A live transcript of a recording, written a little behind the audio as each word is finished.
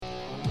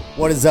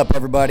What is up,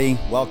 everybody?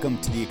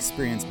 Welcome to the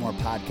Experience More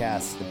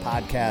podcast, the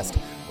podcast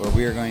where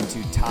we are going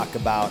to talk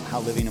about how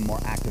living a more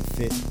active,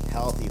 fit,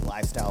 healthy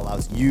lifestyle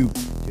allows you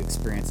to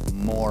experience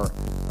more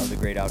of the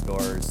great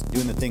outdoors,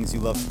 doing the things you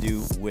love to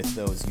do with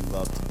those you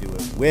love to do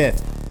it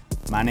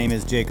with. My name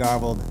is Jake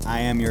Arvold.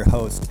 I am your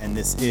host, and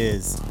this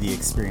is the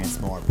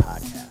Experience More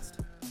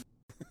podcast.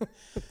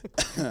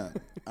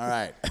 All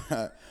right.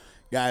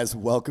 Guys,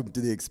 welcome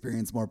to the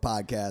Experience More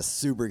podcast.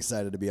 Super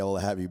excited to be able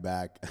to have you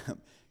back.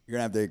 You're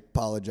going to have to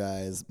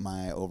apologize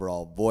my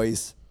overall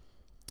voice.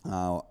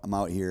 I'm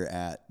out here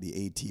at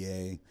the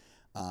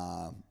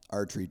ATA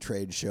archery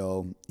trade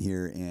show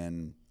here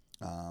in,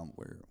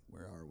 where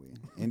are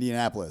we?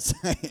 Indianapolis.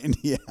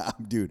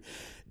 Dude,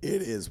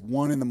 it is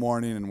 1 a.m.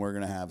 and we're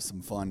going to have some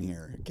fun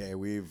here. Okay.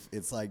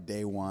 It's like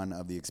day one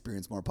of the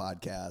Experience More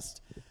podcast.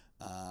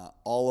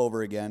 All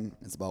over again.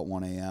 It's about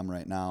 1 a.m.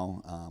 right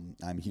now.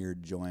 I'm here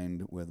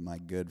joined with my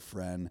good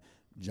friend,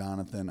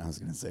 Jonathan. I was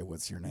going to say,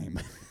 what's your name?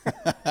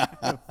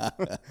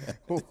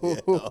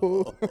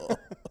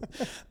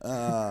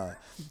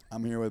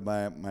 I'm here with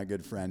my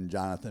good friend,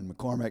 Jonathan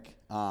McCormick,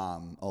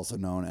 also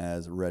known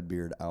as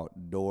Redbeard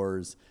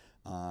Outdoors.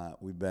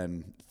 We've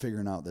been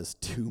figuring out this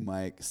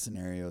 2-mic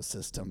scenario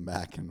system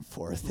back and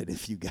forth, and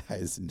if you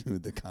guys knew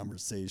the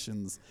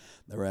conversations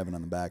that we're having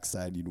on the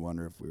backside, you'd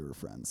wonder if we were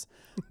friends.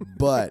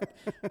 But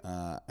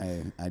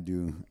I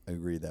do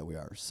agree that we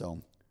are. So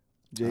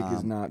Jake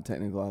is not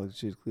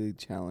technologically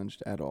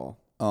challenged at all.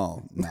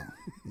 Oh no.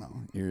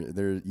 You're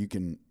there. You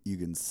can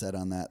sit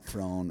on that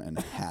throne and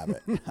have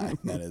it.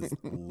 That is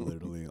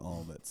literally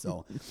all of it.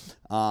 So,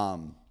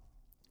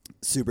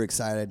 super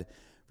excited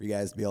for you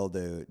guys to be able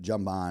to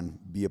jump on,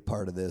 be a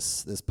part of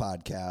this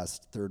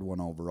podcast, third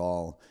one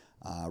overall.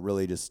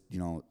 Really just,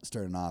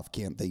 starting off,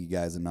 can't thank you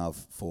guys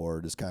enough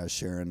for just kind of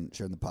sharing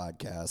the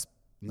podcast,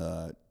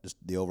 just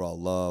the overall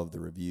love, the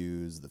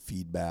reviews, the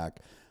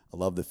feedback. I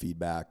love the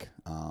feedback.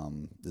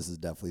 This is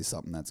definitely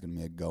something that's going to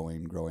be a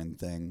growing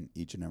thing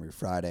each and every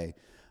Friday.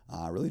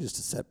 Really just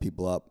to set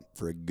people up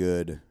for a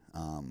good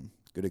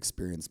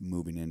experience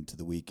moving into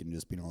the week and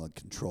just being able to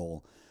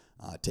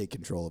take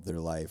control of their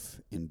life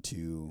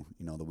into,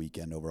 the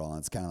weekend overall. And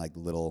it's kind of like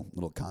the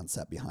little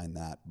concept behind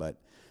that. But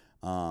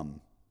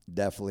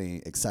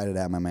definitely excited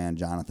to have my man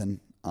Jonathan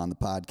on the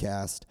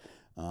podcast.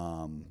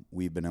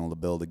 We've been able to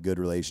build a good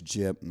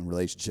relationship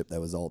that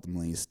was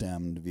ultimately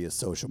stemmed via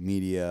social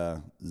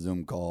media,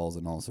 Zoom calls,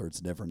 and all sorts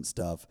of different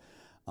stuff.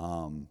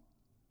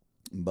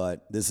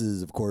 But this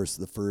is, of course,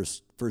 the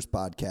first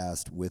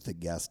podcast with a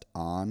guest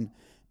on,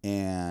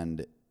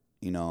 and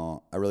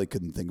I really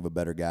couldn't think of a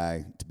better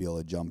guy to be able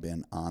to jump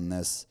in on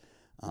this.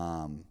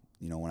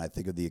 When I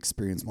think of the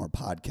Experience More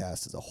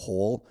podcast as a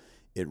whole,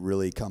 it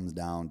really comes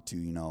down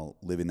to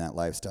living that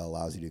lifestyle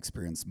allows you to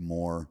experience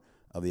more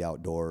of the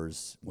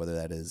outdoors, whether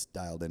that is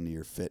dialed into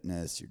your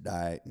fitness, your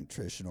diet,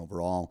 nutrition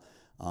overall.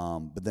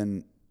 But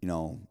then,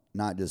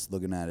 not just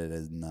looking at it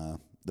as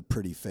the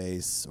pretty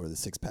face or the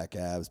 6-pack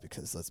abs,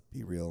 because let's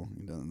be real,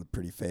 the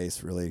pretty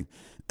face really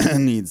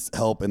needs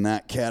help in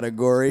that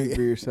category. Speak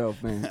for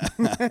yourself, man.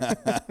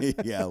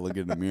 Yeah, look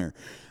in the mirror.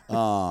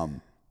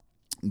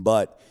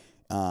 But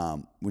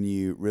when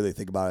you really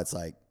think about it, it's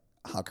like,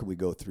 how can we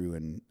go through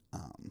and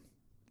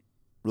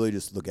really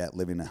just look at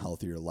living a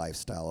healthier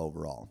lifestyle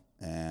overall?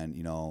 And,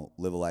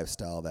 live a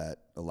lifestyle that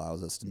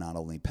allows us to not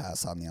only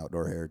pass on the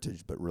outdoor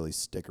heritage, but really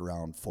stick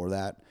around for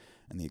that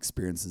and the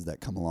experiences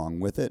that come along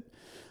with it.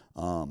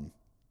 And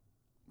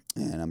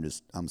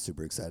I'm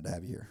super excited to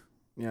have you here.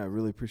 Yeah, I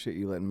really appreciate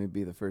you letting me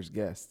be the first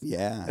guest.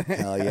 Yeah,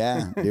 hell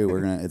yeah.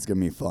 Dude, it's going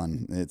to be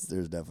fun.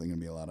 There's definitely going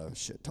to be a lot of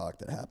shit talk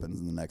that happens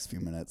in the next few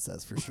minutes,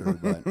 that's for sure.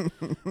 But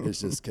it's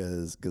just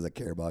because I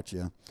care about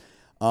you.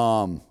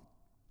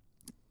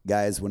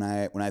 Guys, when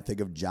I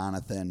think of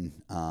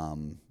Jonathan,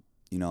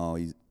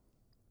 he's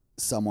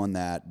someone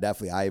that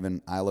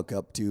definitely I look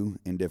up to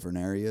in different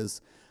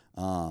areas.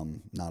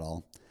 Not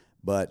all,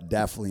 but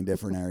definitely in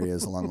different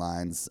areas along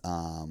lines.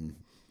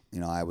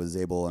 I was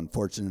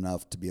fortunate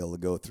enough to be able to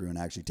go through and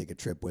actually take a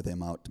trip with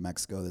him out to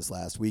Mexico this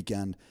last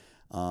weekend.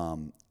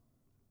 And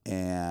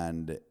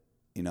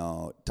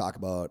talk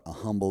about a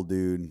humble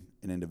dude,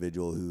 an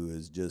individual who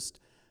is just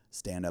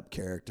stand-up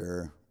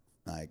character,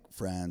 like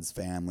friends,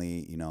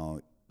 family,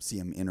 see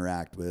him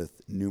interact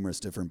with numerous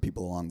different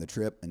people along the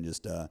trip, and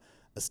just a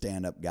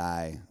stand-up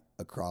guy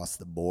across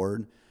the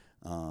board.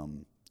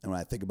 And when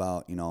I think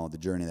about, the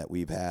journey that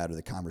we've had or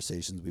the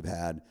conversations we've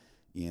had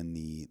in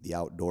the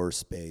outdoor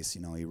space,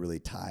 he really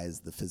ties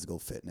the physical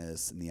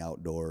fitness and the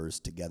outdoors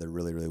together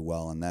really, really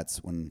well. And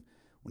that's when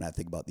I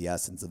think about the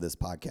essence of this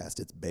podcast,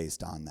 it's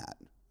based on that,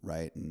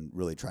 right? And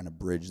really trying to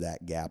bridge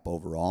that gap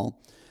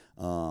overall.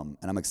 And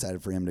I'm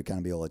excited for him to kind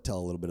of be able to tell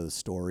a little bit of the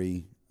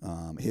story,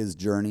 his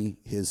journey,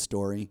 his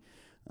story.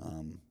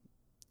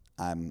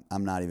 I'm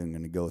not even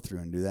going to go through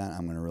and do that.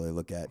 I'm going to really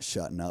look at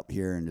shutting up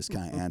here and just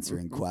kind of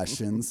answering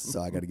questions.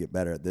 So I got to get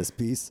better at this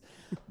piece.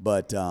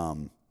 But,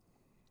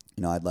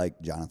 I'd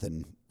like,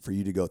 Jonathan, for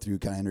you to go through,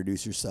 kind of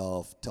introduce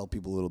yourself, tell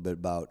people a little bit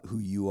about who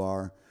you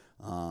are,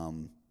 how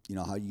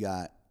you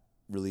got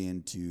really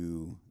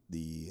into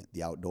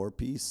the outdoor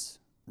piece,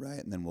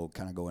 right? And then we'll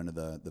kind of go into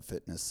the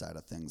fitness side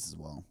of things as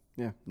well.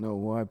 Yeah, no,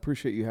 well, I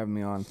appreciate you having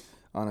me on.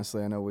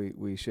 Honestly, I know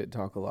we shit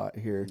talk a lot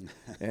here,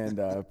 and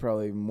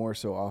probably more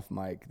so off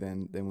mic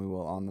than we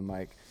will on the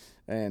mic.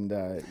 And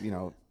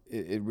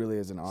it really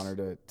is an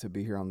honor to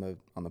be here on the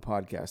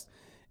podcast.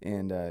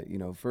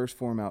 And First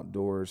Form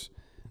Outdoors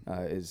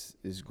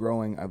is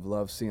growing. I've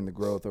loved seeing the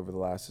growth over the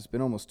last. It's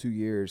been almost 2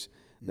 years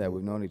that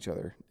we've known each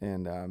other,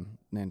 and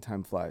man,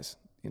 time flies.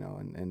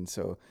 And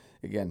so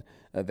again,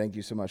 thank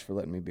you so much for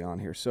letting me be on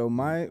here. So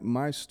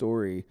my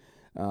story,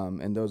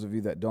 and those of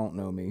you that don't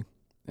know me,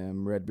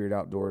 Redbeard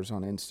Outdoors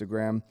on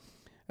Instagram,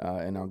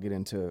 and I'll get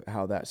into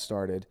how that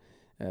started.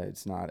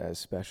 It's not as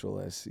special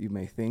as you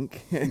may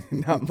think.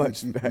 Not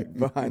much back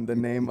behind the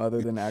name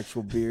other than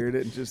actual beard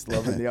and just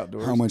loving the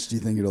outdoors. How much do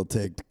you think it'll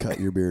take to cut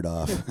your beard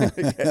off? Yeah,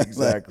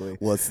 exactly.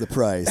 What's the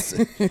price?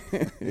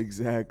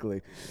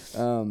 Exactly.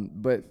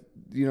 But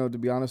to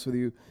be honest with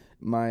you,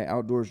 my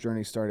outdoors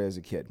journey started as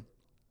a kid,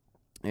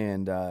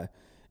 and I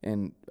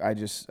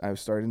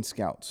started in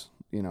Scouts,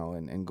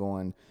 and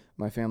going.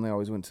 My family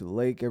always went to the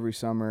lake every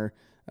summer.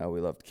 We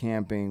loved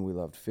camping, we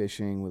loved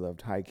fishing, we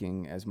loved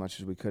hiking as much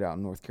as we could out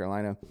in North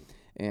Carolina,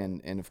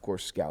 and of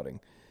course scouting.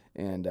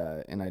 And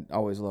I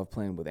always loved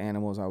playing with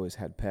animals. I always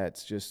had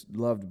pets. Just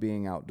loved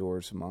being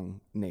outdoors among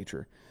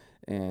nature,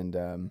 and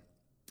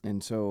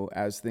so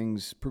as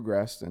things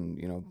progressed,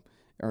 and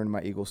earned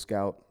my Eagle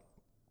Scout,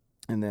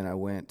 and then I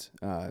went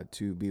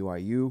to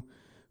BYU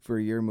for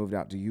a year, moved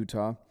out to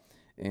Utah,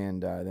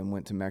 and then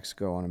went to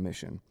Mexico on a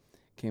mission.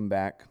 Came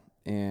back,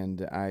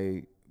 and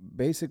I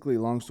basically,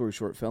 long story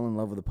short, fell in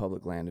love with the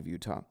public land of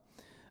Utah.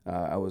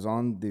 I was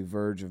on the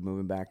verge of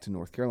moving back to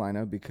North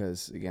Carolina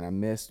because, again, I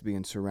missed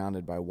being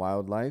surrounded by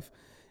wildlife.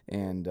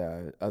 And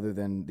other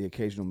than the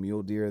occasional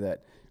mule deer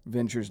that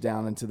ventures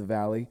down into the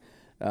valley,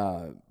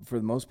 for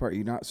the most part,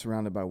 you're not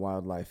surrounded by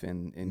wildlife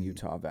in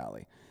Utah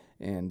Valley.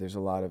 And there's a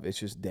lot of, it's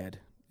just dead.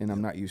 And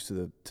I'm not used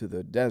to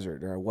the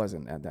desert, or I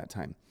wasn't at that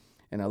time.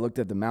 And I looked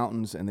at the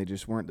mountains, and they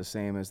just weren't the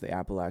same as the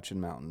Appalachian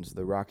Mountains.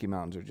 The Rocky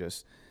Mountains are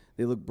just,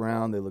 they look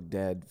brown, they look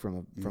dead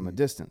from a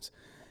distance.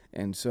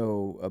 And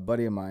so a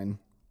buddy of mine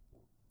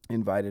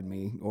invited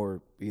me,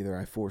 or either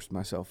I forced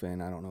myself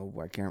in. I don't know.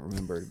 I can't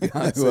remember, to be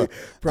honest. Well,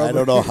 I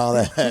don't know how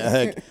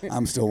that,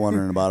 I'm still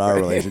wondering about our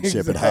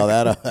relationship and how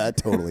that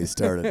totally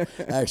started.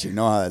 I actually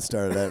know how that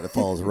started. That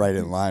falls right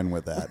in line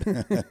with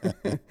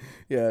that.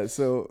 Yeah.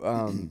 So,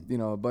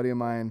 a buddy of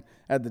mine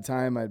at the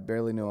time, I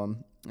barely knew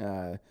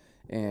him.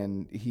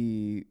 And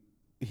he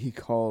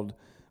called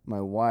my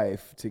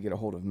wife to get a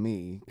hold of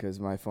me because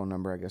my phone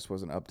number, I guess,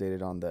 wasn't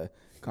updated on the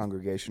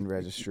congregation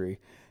registry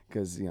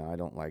because, I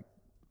don't like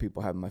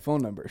people having my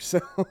phone number. So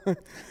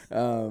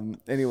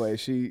anyway,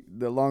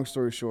 the long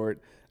story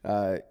short,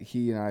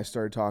 he and I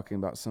started talking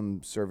about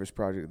some service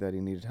project that he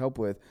needed help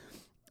with.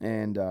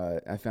 And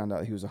I found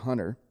out he was a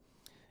hunter.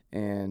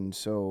 And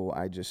so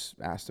I just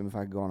asked him if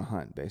I could go on a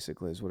hunt,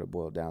 basically, is what it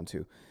boiled down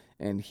to.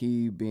 And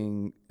he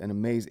being an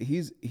amazing,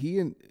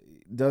 he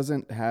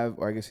doesn't have,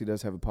 or I guess he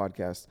does have a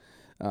podcast,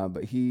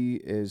 but he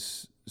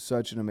is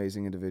such an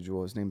amazing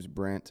individual. His name's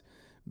Brent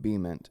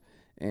Beament,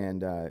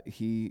 and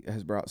he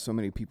has brought so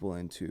many people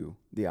into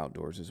the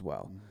outdoors as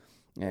well.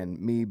 Mm-hmm.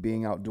 And me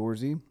being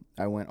outdoorsy,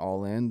 I went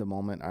all in the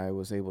moment I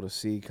was able to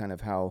see kind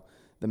of how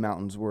the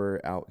mountains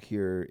were out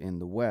here in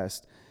the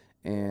West.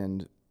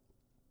 And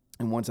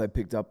once I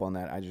picked up on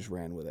that, I just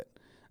ran with it.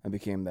 I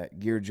became that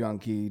gear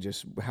junkie.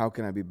 Just how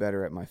can I be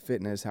better at my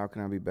fitness? How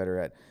can I be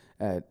better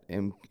at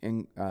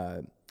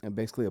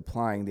basically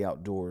applying the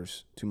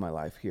outdoors to my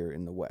life here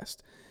in the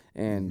West?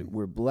 And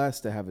we're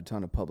blessed to have a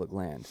ton of public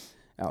land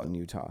out in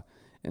Utah.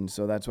 And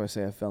so that's why I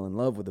say I fell in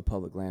love with the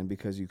public land,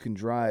 because you can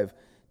drive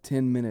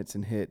 10 minutes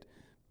and hit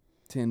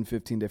 10,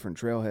 15 different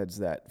trailheads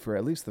that for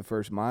at least the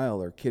first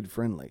mile are kid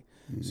friendly.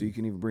 Mm-hmm. So you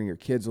can even bring your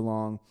kids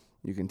along.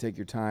 You can take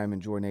your time,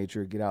 enjoy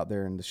nature, get out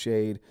there in the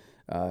shade,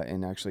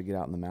 and actually get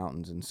out in the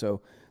mountains. And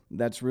so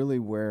that's really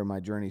where my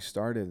journey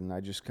started, and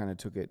I just kind of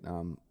took it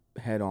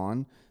head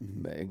on.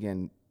 Mm-hmm.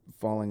 Again,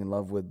 falling in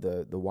love with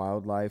the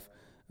wildlife,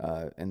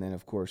 and then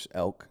of course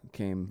elk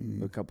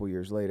came a couple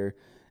years later,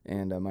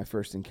 and my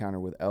first encounter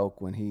with elk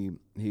when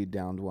he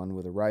downed one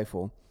with a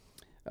rifle,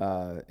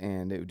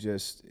 and it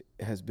just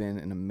has been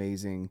an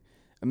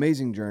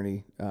amazing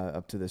journey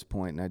up to this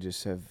point, and I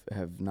just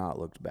have not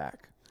looked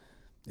back.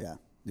 Yeah.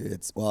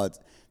 It's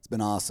been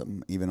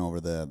awesome, even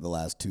over the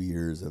last 2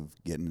 years of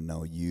getting to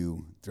know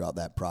you throughout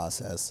that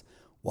process.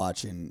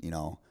 Watching,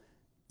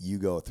 you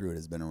go through it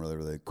has been a really,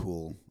 really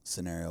cool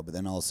scenario. But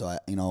then also,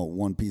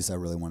 one piece I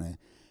really want to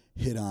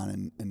hit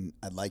on and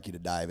I'd like you to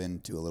dive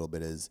into a little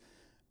bit is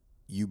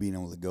you being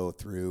able to go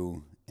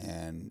through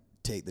and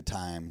take the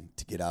time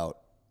to get out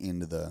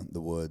into the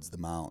woods, the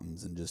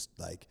mountains, and just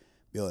like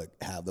be able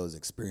to have those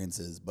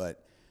experiences,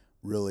 but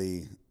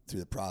really through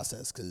the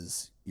process,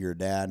 because you're a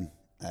dad.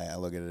 I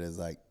look at it as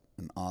like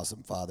an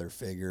awesome father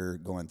figure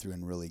going through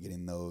and really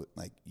getting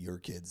your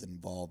kids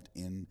involved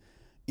in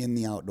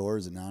the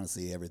outdoors, and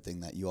honestly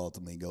everything that you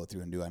ultimately go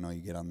through and do. I know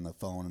you get on the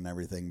phone and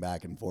everything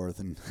back and forth,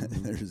 and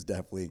there's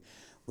definitely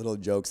little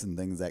jokes and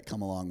things that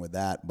come along with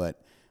that.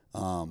 But,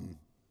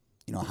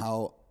 you know,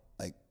 how,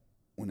 like,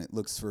 when it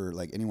looks for,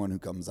 like, anyone who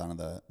comes onto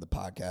the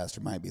podcast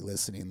or might be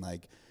listening,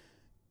 like,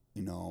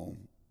 you know,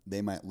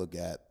 they might look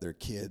at their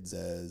kids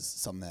as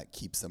something that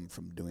keeps them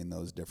from doing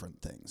those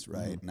different things,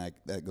 right? Mm-hmm. And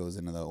that goes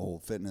into the whole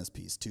fitness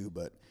piece too.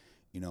 But,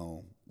 you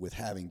know, with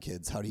having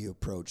kids, how do you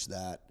approach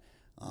that?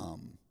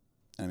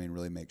 I mean,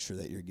 really make sure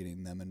that you're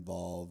getting them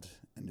involved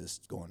and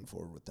just going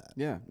forward with that.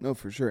 Yeah, no,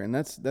 for sure. And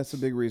that's a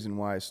big reason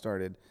why I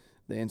started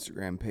the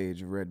Instagram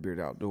page of Redbeard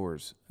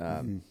Outdoors.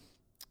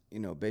 You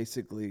know,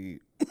 basically,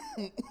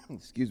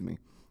 excuse me,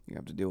 you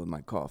have to deal with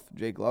my cough.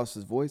 Jake lost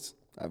his voice.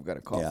 I've got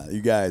a cough. Yeah,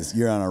 you guys,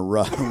 you're on a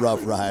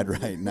rough ride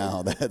right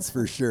now. That's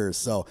for sure.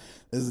 So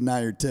this is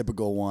not your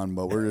typical one,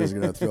 but we're just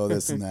going to throw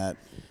this and that.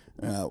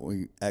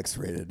 We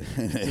X-rated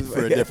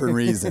for a different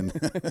reason.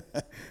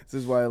 This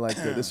is why I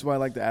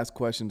like to ask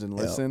questions and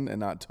listen and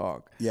not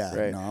talk. Yeah,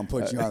 right? No, I'm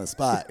putting you on the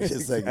spot. It's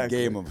exactly. Like a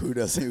game of who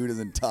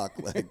doesn't talk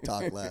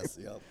less.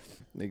 Yep.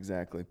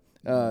 Exactly.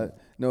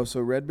 No, so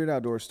Redbeard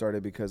Outdoors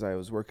started because I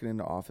was working in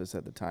the office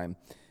at the time,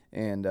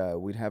 and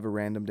we'd have a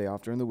random day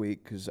off during the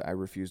week because I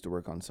refused to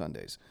work on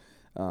Sundays.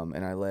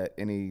 And I let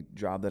any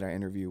job that I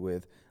interview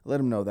with, let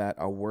them know that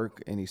I'll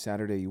work any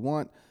Saturday you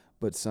want,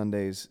 but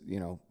Sundays, you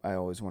know, I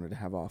always wanted to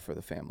have off for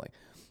the family.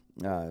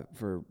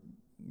 For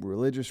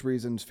religious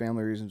reasons,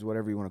 family reasons,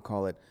 whatever you want to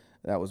call it,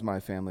 that was my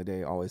family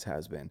day, always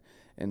has been.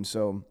 And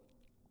so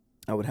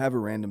I would have a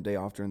random day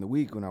off during the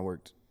week when I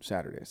worked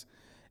Saturdays.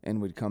 And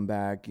we'd come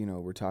back, you know,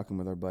 we're talking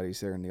with our buddies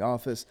there in the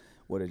office.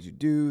 What did you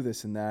do?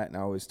 This and that. And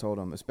I always told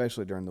them,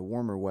 especially during the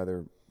warmer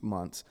weather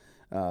months,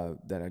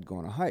 that I'd go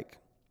on a hike.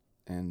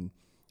 And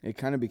it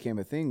kind of became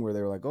a thing where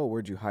they were like, oh,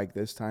 where'd you hike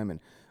this time?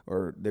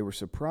 Or they were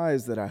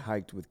surprised that I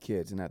hiked with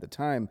kids. And at the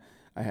time,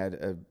 I had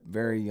a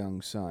very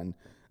young son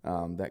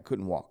that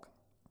couldn't walk.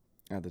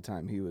 At the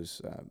time, he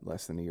was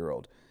less than a year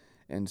old.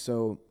 And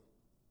so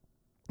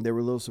they were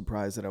a little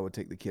surprised that I would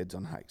take the kids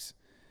on hikes.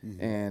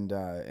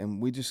 Mm-hmm.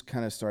 And we just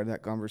kind of started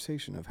that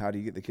conversation of how do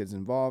you get the kids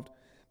involved,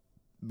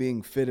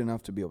 being fit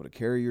enough to be able to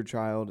carry your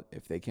child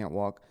if they can't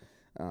walk,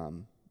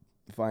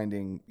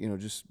 finding, you know,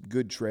 just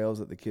good trails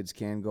that the kids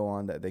can go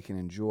on that they can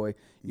enjoy.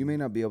 Mm-hmm. You may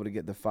not be able to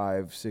get the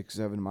 5, 6,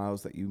 7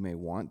 miles that you may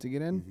want to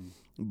get in,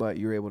 but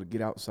you're able to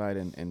get outside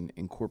and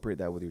incorporate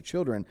that with your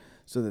children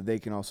so that they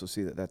can also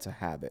see that that's a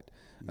habit.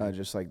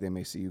 Just like they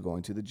may see you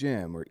going to the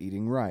gym or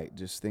eating right,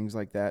 just things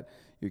like that.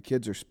 Your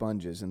kids are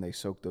sponges and they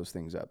soak those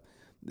things up.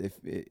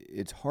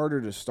 It's harder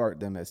to start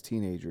them as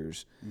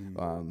teenagers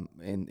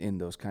in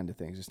those kind of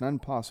things. It's not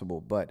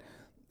impossible, but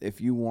if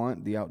you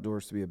want the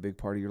outdoors to be a big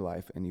part of your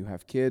life and you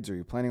have kids or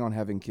you're planning on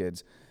having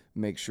kids,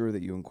 make sure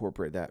that you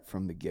incorporate that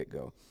from the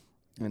get-go.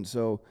 And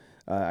so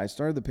I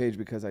started the page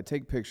because I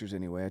take pictures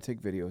anyway. I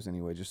take videos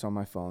anyway, just on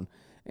my phone.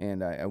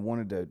 And I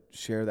wanted to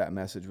share that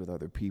message with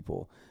other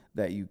people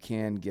that you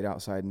can get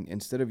outside. And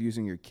instead of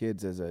using your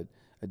kids as a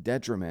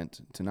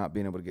detriment to not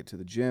being able to get to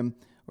the gym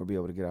or be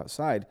able to get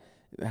outside,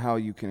 how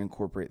you can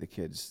incorporate the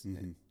kids,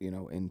 you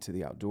know, into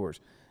the outdoors.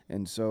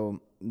 And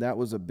so that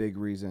was a big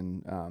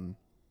reason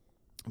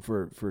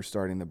for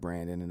starting the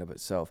brand in and of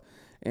itself.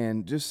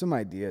 And just some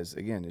ideas.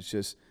 Again, it's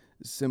just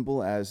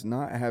simple as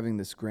not having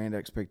this grand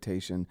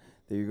expectation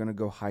that you're going to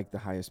go hike the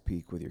highest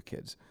peak with your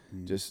kids.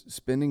 Just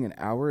spending an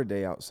hour a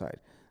day outside.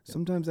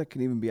 Sometimes that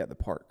can even be at the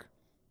park.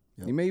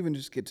 You may even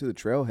just get to the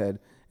trailhead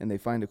and they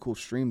find a cool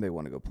stream they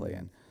want to go play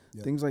in.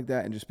 Things like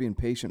that, and just being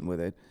patient with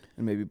it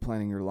and maybe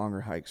planning your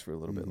longer hikes for a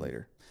little bit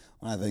later.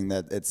 Well, I think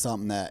that it's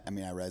something that, I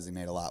mean, I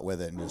resonate a lot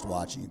with it and just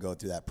watching you go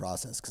through that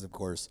process because, of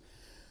course,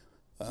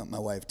 my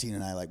wife, Tina,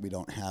 and I, like, we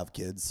don't have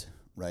kids,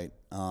 right?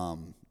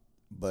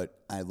 But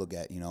I look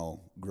at, you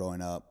know,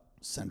 growing up,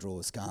 central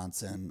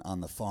Wisconsin, on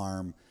the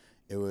farm,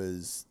 it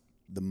was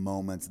the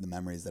moments and the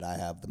memories that I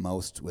have the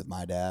most with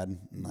my dad.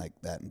 And, like,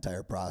 that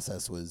entire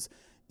process was,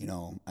 you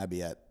know, I'd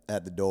be at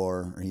the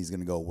door, or he's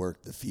going to go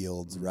work the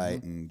fields,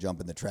 right, and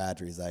jump in the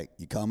tractor. He's like,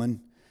 you coming?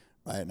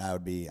 Right, and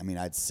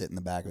I'd sit in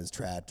the back of his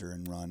tractor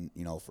and run,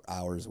 you know, for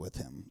hours with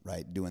him,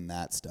 right, doing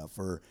that stuff.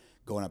 Or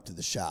going up to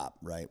the shop,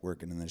 right,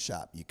 working in the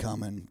shop. You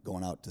coming?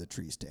 Going out to the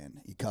tree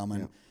stand. You coming?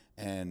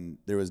 Yeah. And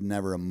there was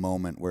never a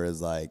moment where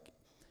it's like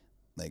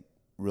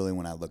really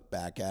when I look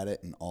back at it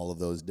in all of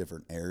those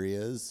different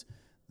areas,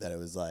 that it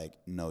was like,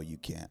 no, you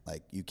can't.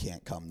 Like, you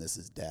can't come. This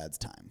is Dad's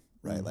time.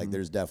 Right. Like,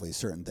 there's definitely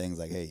certain things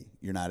like, hey,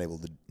 you're not able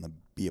to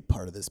be a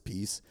part of this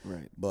piece.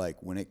 Right. But, like,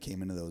 when it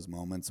came into those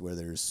moments where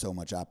there's so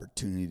much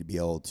opportunity to be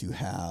able to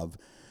have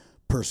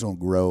personal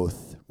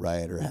growth,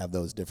 right, or have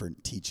those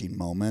different teaching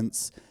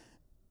moments,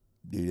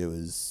 dude, it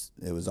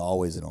was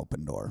always an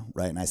open door.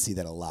 Right. And I see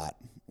that a lot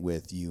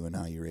with you and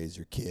how you raise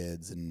your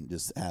kids and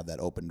just have that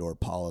open door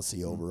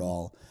policy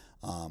overall.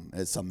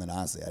 It's something that,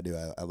 honestly, I do.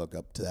 I look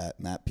up to that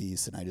and that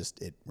piece, and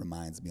it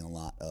reminds me a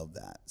lot of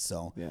that.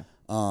 So,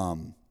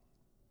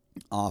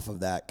 off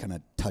of that, kind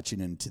of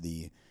touching into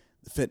the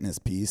fitness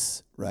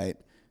piece, right?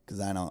 Because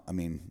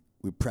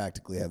we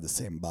practically have the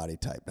same body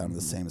type, down to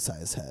the same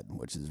size head,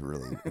 which is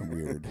really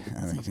weird.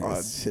 I mean,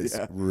 it's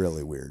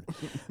really weird.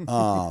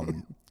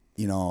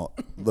 You know,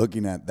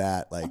 looking at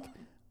that, like,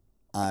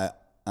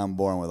 I'm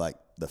born with like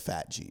the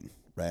fat gene,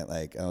 right?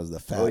 Like I was the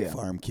fat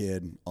farm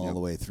kid all the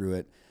way through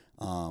it.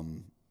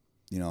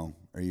 You know,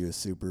 are you a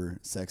super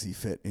sexy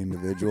fit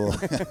individual?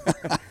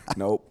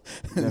 Nope,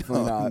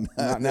 definitely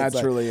not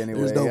naturally like, anyway.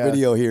 There's no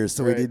video here,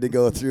 so we need to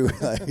go through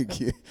like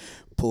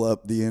pull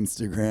up the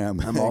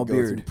Instagram. I'm all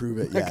beard. Prove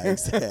it. Yeah,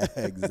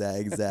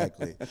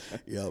 exactly.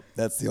 Yep,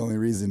 that's the only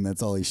reason.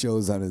 That's all he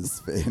shows on his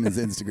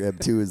Instagram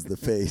too is the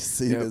face.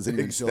 He doesn't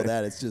even show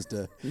that. It's just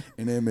an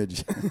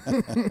image.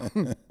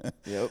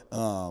 Yep.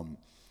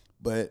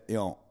 But you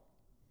know,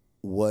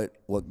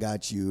 what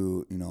got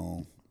you, you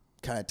know,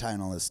 kind of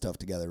tying all this stuff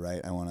together,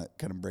 right? I want to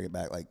kind of bring it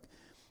back. Like,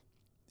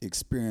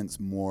 Experience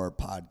More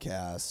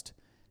podcast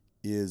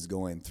is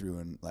going through,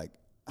 and like,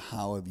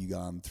 how have you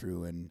gone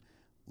through and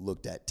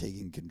looked at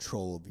taking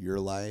control of your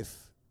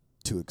life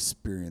to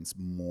experience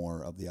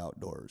more of the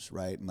outdoors,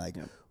 right? And like,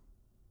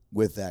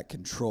 with that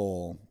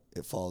control,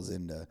 it falls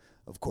into,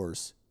 of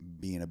course,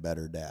 being a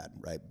better dad,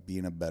 right?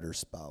 Being a better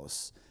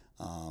spouse.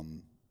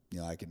 You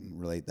know, I can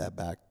relate that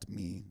back to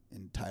me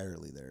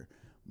entirely there,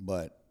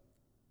 but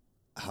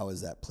how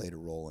has that played a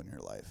role in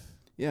your life?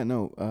 Yeah,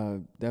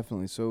 no,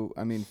 definitely. So,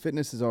 I mean,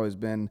 fitness has always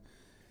been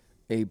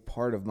a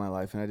part of my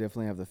life, and I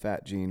definitely have the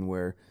fat gene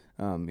where,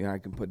 you know, I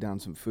can put down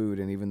some food,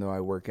 and even though I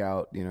work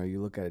out, you know,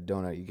 you look at a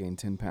donut, you gain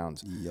 10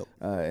 pounds. Yep.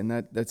 And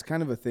that's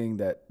kind of a thing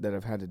that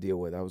I've had to deal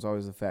with. I was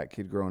always a fat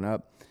kid growing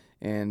up,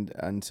 and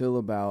until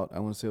about, I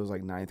want to say it was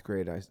like 9th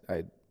grade,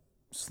 I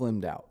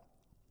slimmed out.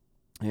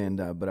 And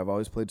but I've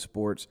always played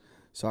sports.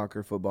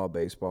 Soccer, football,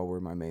 baseball were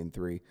my main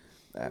three.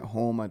 At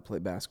home, I'd play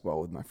basketball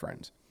with my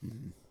friends.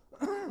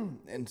 Mm-hmm.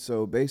 And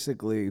so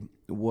basically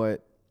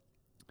what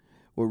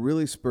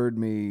really spurred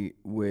me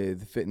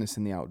with fitness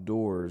in the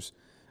outdoors,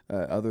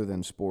 other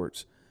than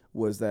sports,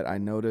 was that I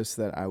noticed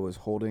that I was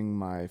holding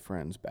my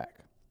friends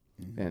back,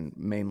 and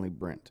mainly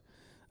Brent.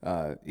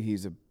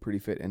 He's a pretty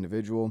fit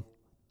individual.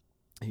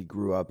 He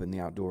grew up in the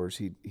outdoors.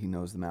 He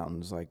knows the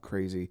mountains like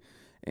crazy.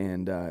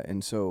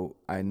 And so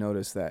I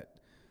noticed that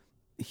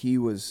he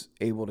was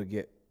able to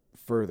get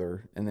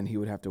further, and then he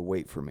would have to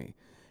wait for me.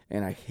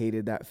 And I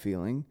hated that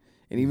feeling.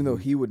 And even though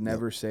he would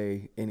never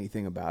say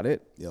anything about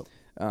it,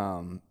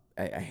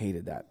 I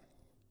hated that.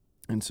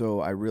 And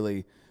so I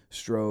really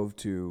strove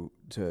to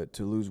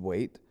lose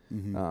weight,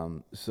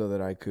 so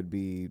that I could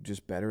be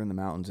just better in the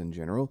mountains in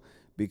general.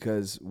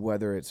 Because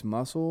whether it's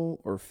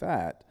muscle or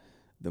fat,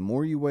 the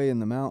more you weigh in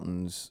the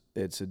mountains,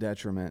 it's a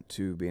detriment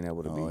to being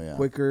able to be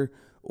quicker,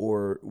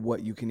 or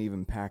what you can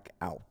even pack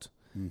out,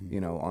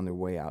 you know, on their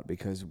way out.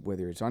 Because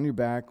whether it's on your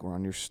back or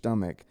on your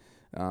stomach,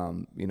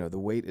 you know, the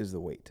weight is the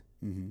weight.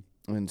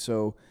 And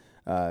so,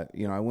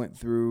 you know, I went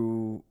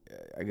through,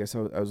 I guess I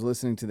was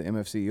listening to the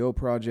MFCEO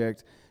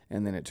project,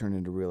 and then it turned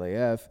into Real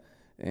AF.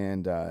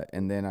 And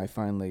then I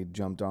finally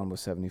jumped on with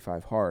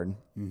 75 Hard.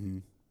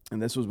 And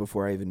this was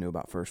before I even knew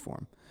about First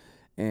Form.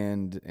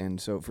 And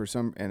so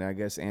and I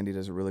guess Andy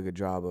does a really good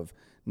job of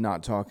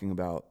not talking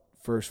about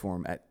First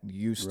Form.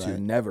 Used to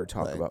never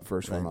talk about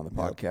First Form on the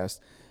podcast.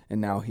 And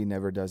now he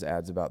never does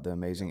ads about the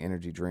amazing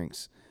energy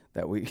drinks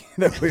that we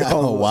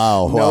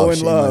all know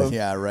and love.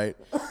 Yeah, right.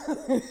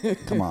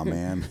 Come on,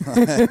 man.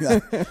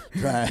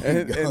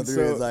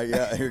 It's like,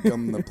 yeah, here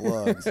come the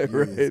plugs.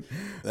 Right.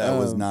 That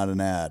was not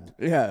an ad.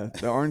 Yeah,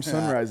 the Orange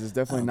Sunrise is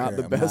definitely not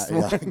the best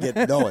one.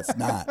 No, it's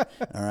not.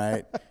 All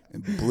right.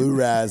 Blue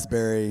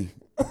raspberry.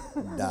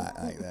 That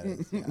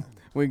is,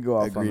 we can go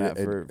off on that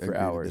for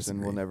hours,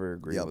 and we'll never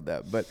agree with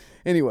that. But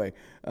anyway,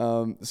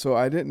 so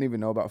I didn't even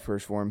know about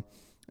First Form.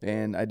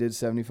 And I did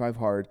 75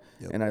 Hard,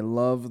 and I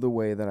love the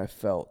way that I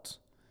felt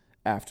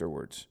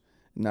afterwards.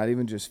 Not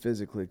even just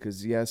physically,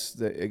 because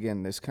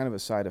again, there's kind of a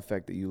side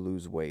effect that you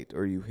lose weight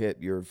or you hit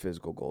your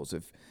physical goals.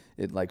 If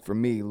it, like for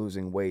me,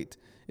 losing weight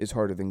is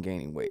harder than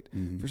gaining weight.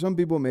 For some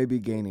people, it may be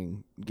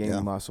gaining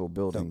muscle,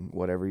 building,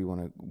 whatever you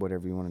want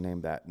to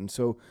name that. And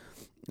so,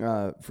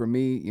 for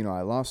me, you know,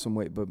 I lost some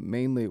weight, but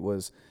mainly it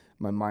was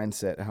my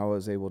mindset, how I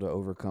was able to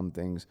overcome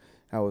things,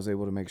 how I was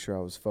able to make sure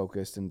I was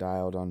focused and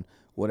dialed on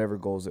whatever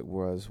goals it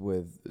was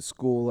with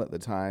school at the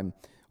time,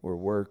 or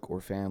work,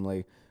 or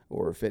family,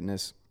 or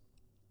fitness.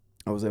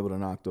 I was able to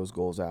knock those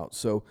goals out.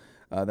 So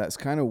that's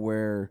kind of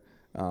where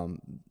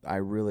I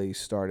really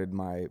started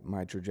my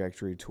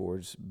trajectory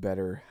towards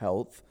better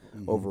health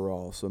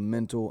overall, so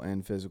mental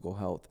and physical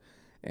health,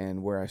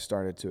 and where I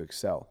started to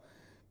excel.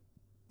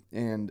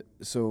 And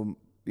so,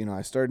 you know,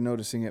 I started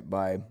noticing it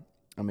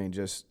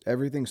just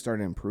everything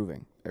started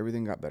improving.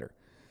 Everything got better.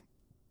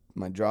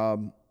 My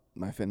job,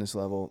 my fitness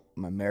level,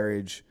 my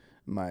marriage,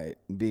 my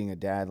being a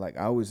dad. Like,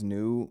 I always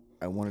knew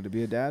I wanted to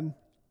be a dad,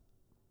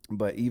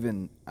 but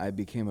even I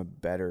became a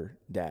better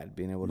dad,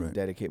 being able to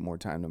dedicate more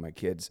time to my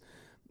kids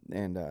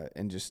and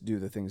just do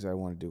the things that I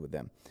want to do with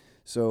them.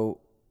 So,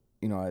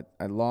 you know, I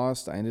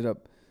ended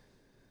up,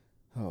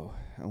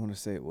 I want to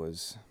say it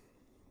was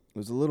a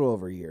little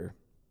over a year.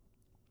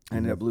 I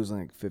ended up losing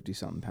like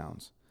 50-something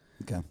pounds.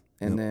 Okay.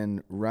 And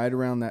then right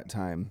around that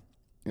time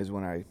is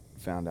when I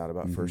found out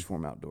about First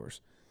Form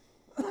Outdoors.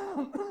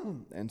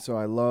 And so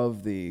I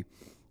love the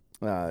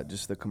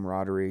just the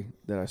camaraderie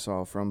that I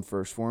saw from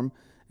First Form,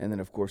 And then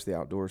of course the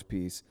outdoors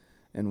piece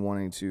and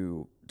wanting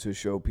to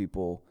show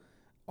people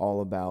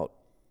all about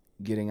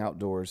getting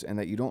outdoors, and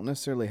that you don't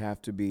necessarily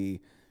have to be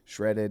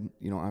shredded.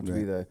 You don't have to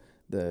be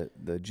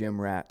the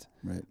gym rat,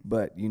 Right.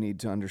 but you need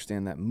to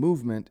understand that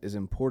movement is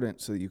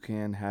important so that you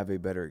can have a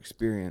better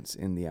experience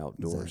in the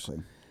outdoors.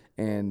 Exactly.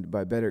 And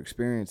by better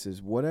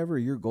experiences, whatever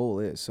your goal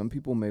is, some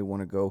people may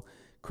want to go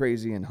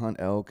crazy and hunt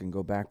elk and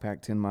go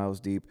backpack 10 miles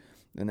deep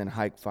and then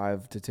hike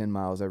 5 to 10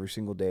 miles every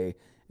single day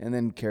and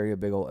then carry a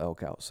big old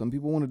elk out. Some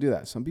people want to do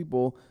that. Some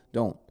people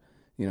don't.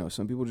 You know,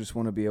 some people just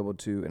want to be able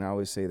to, and I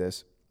always say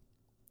this,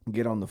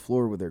 get on the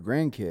floor with their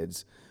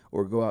grandkids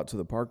or go out to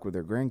the park with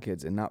their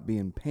grandkids and not be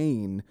in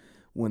pain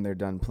when they're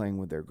done playing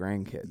with their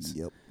grandkids.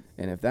 Yep.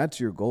 And if that's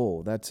your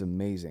goal, that's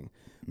amazing.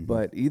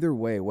 But either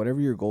way, whatever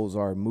your goals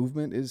are,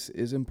 movement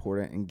is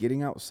important, and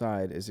getting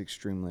outside is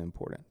extremely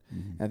important.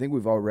 And I think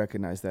we've all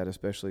recognized that,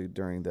 especially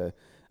during the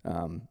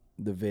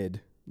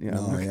vid. You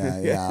know? Oh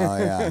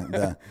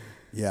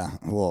yeah.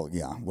 Well,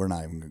 yeah. We're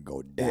not even gonna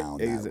go down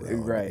that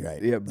road.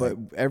 Right. Yeah, but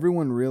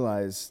everyone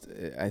realized,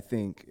 I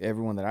think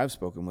everyone that I've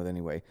spoken with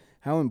anyway,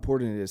 how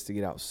important it is to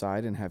get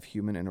outside and have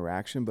human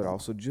interaction, but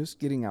also just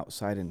getting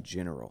outside in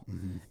general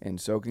and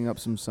soaking up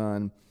some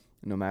sun,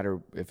 no matter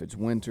if it's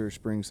winter,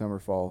 spring, summer,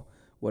 fall,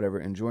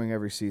 whatever, enjoying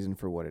every season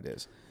for what it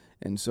is.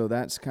 And so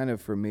that's kind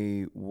of, for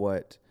me,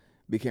 what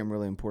became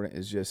really important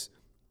is just,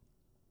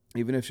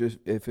 even if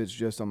it's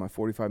just on my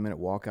 45-minute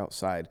walk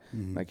outside,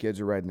 my kids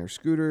are riding their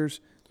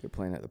scooters, they're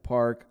playing at the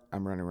park,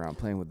 I'm running around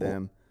playing with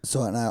them.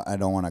 So, and I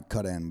don't want to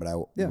cut in, but I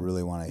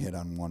really want to hit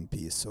on one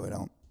piece so I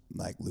don't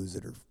like lose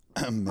it or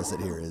miss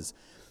it here, is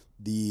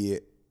the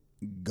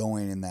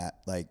going in that,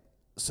 like,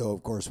 so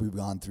of course we've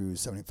gone through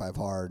 75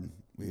 hard.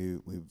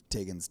 We've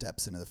taken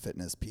steps into the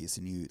fitness piece,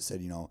 and you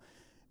said, you know,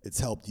 it's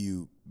helped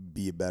you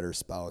be a better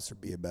spouse or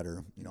be a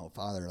better, you know,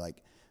 father. Like,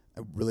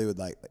 I really would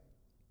like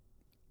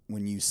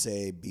when you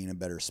say being a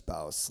better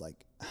spouse,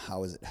 like,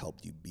 how has it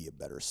helped you be a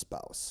better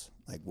spouse?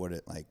 Like,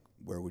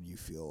 where would you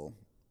feel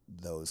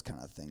those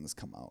kind of things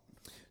come out?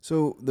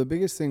 So the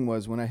biggest thing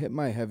was when I hit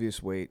my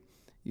heaviest weight,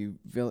 you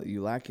feel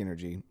you lack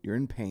energy, you're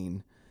in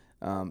pain.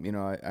 You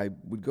know, I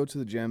would go to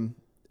the gym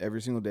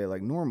every single day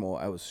like normal.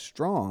 I was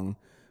strong,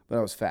 but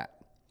I was fat.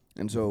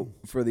 And so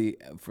for the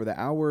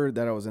hour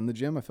that I was in the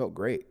gym, I felt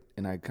great.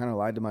 And I kind of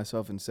lied to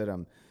myself and said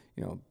I'm,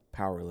 you know,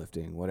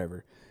 powerlifting,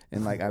 whatever.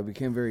 And like I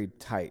became very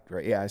tight,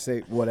 right? Yeah, I say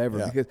whatever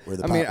because we're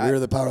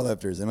the power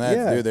lifters. And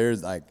dude,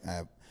 there's like I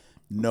have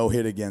no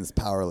hit against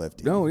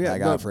powerlifting. No, yeah, I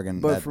got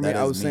friggin'. But for me,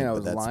 I was saying I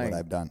was that's lying. What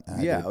I've done.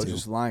 I was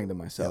just lying to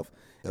myself.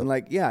 Yep. And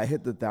like, yeah, I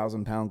hit the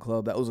 1,000-pound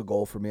club. That was a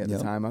goal for me at the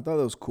time. I thought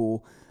that was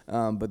cool.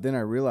 But then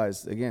I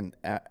realized again,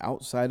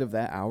 outside of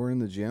that hour in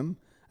the gym,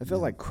 I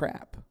felt like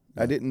crap.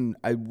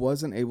 I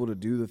wasn't able to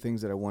do the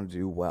things that I wanted to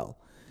do well.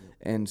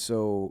 And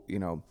so, you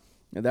know,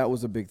 that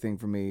was a big thing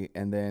for me.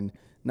 And then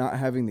not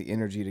having the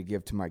energy to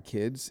give to my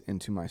kids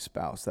and to my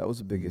spouse. That was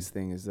the biggest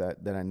thing, is that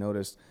I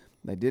noticed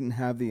I didn't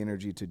have the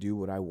energy to do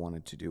what I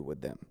wanted to do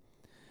with them.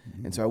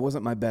 And so I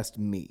wasn't my best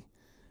me,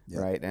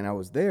 right? And I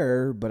was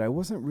there, but I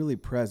wasn't really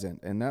present.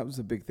 And that was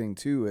a big thing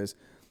too, is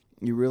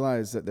you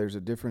realize that there's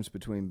a difference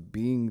between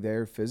being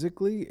there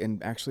physically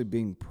and actually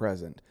being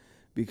present,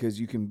 because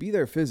you can be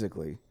there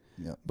physically,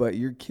 but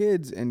your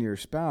kids and your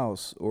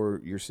spouse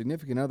or your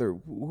significant other,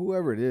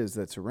 whoever it is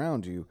that's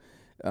around you,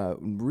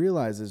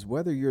 realizes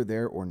whether you're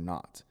there or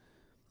not.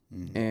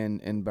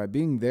 And by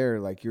being there,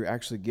 like, you're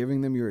actually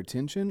giving them your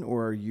attention,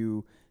 or are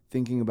you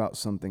thinking about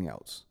something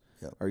else?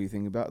 Are you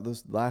thinking about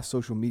this last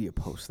social media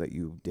post that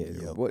you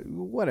did or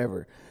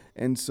whatever?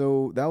 And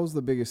so that was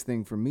the biggest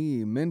thing for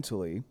me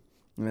mentally.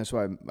 And that's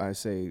why I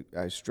say,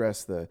 I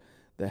stress the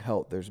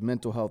health. There's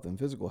mental health and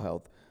physical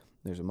health.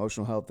 There's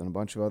emotional health and a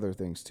bunch of other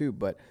things too.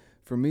 But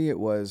for me, it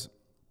was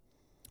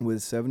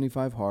with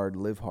 75 hard,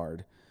 live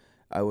hard.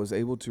 I was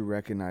able to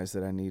recognize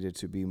that I needed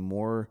to be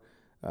more,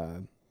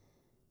 I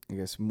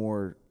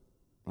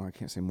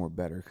can't say more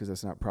better because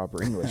that's not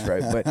proper English,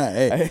 right? But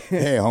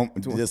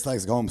just like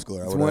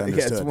homeschooler, I would have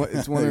understood.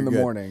 It's one in the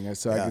morning,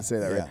 so I could say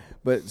that, right?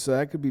 But so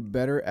I could be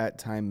better at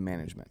time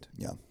management.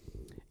 Yeah.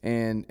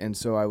 And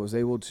so I was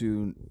able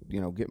to,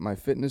 you know, get my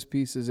fitness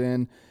pieces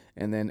in,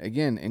 and then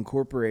again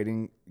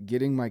incorporating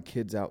getting my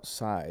kids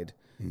outside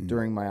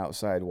during my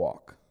outside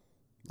walk,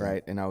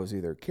 right? And I was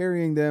either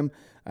carrying them,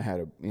 I had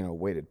a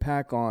weighted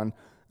pack on,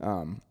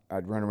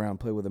 I'd run around,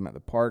 play with them at the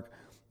park.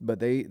 But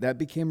that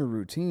became a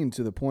routine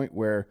to the point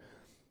where,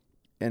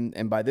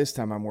 and by this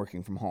time I'm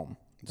working from home.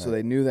 Right. So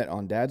they knew that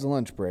on Dad's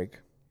lunch break,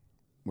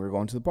 we were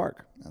going to the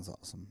park. That's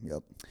awesome.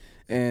 Yep.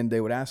 And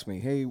they would ask me,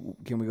 hey,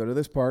 can we go to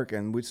this park?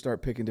 And we'd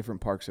start picking different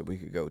parks that we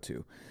could go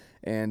to.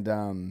 And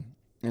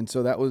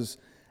so that was,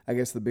 I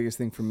guess, the biggest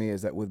thing for me,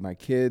 is that with my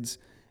kids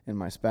and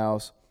my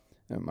spouse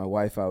and my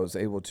wife, I was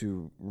able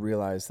to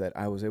realize that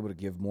I was able to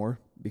give more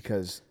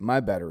because my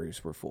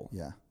batteries were full.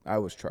 Yeah. I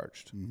was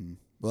charged. Mm-hmm.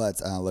 Well,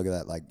 that's look at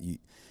that. Like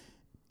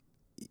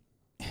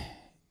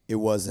it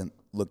wasn't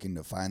looking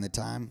to find the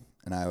time,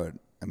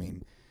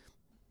 and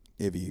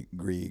if you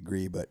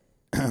agree. But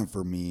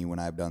for me, when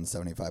I've done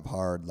 75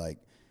 hard, like,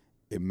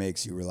 it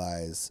makes you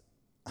realize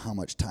how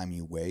much time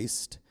you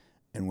waste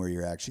and where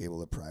you're actually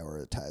able to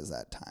prioritize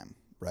that time,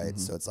 right?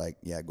 So it's like,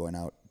 going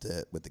out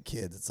with the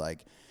kids, it's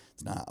like,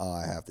 it's not, oh,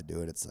 I have to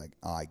do it. It's like,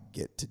 oh, I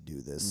get to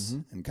do this,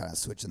 and kind of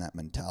switching that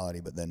mentality.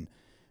 But then,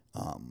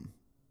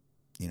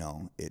 you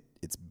know,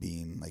 it's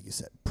being, like you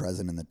said,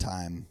 present in the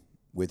time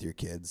with your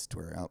kids to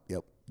where, oh,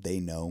 yep, they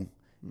know.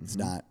 It's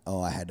not,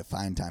 oh, I had to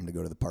find time to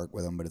go to the park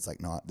with them, but it's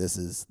like, no, this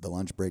is the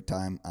lunch break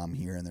time. I'm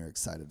here, and they're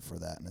excited for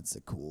that, and it's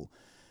a cool,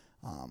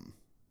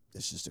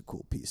 it's just a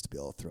cool piece to be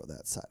able to throw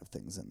that side of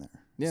things in there.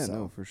 Yeah,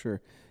 no, for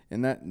sure.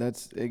 And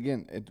that's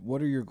again,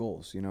 what are your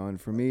goals? You know,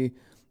 and for me,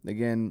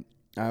 again,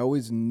 I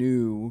always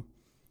knew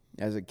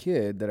as a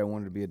kid that I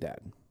wanted to be a dad.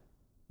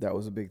 That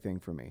was a big thing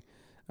for me.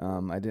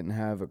 I didn't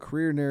have a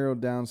career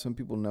narrowed down. Some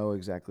people know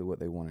exactly what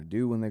they want to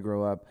do when they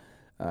grow up.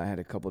 I had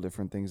a couple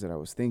different things that I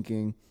was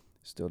thinking.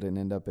 Still didn't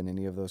end up in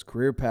any of those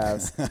career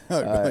paths.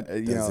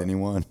 Does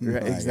anyone?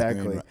 Right,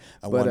 exactly.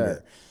 I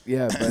wonder.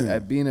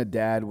 But being a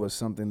dad was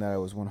something that I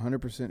was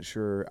 100%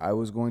 sure I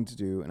was going to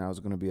do, and I was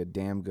going to be a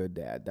damn good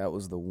dad. That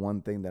was the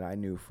one thing that I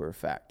knew for a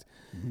fact.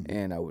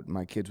 And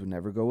my kids would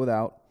never go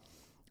without.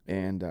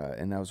 And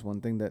that was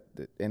one thing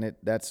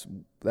that's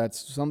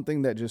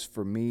something that just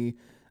for me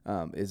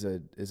is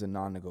a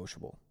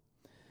non-negotiable.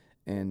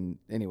 And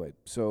anyway,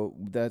 so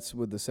that's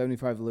with the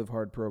 75 Live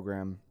Hard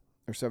program,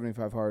 or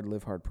 75 Hard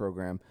Live Hard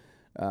program.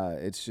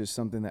 It's just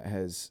something that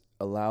has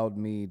allowed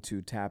me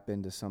to tap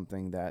into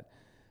something that,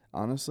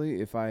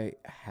 honestly, if I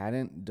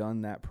hadn't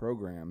done that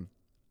program,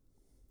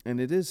 and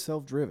it is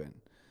self-driven.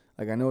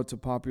 Like, I know it's a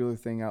popular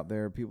thing out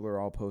there. People are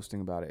all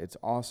posting about it. It's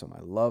awesome.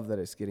 I love that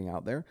it's getting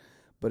out there,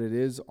 but it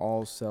is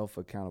all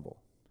self-accountable.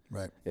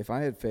 Right. If I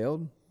had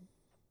failed,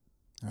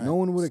 no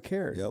one would have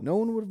cared. Yep. No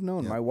one would have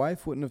known. Yep. My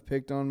wife wouldn't have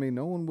picked on me.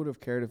 No one would have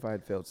cared if I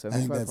had failed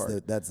 75 I think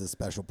hard. that's the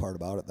special part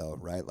about it, though,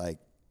 right? Like,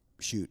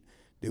 shoot,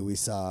 dude, we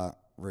saw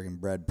friggin'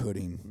 bread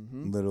pudding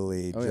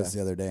literally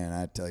the other day, and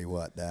I tell you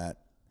what, that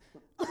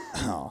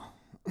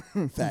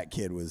fat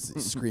kid was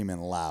screaming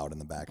loud in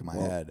the back of my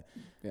head.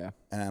 Yeah.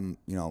 And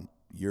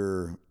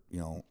you're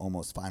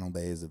almost final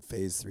days of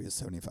phase 3 of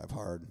 75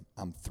 hard.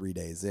 I'm 3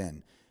 days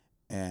in,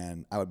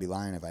 and I would be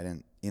lying if I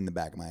didn't, in the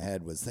back of my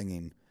head, was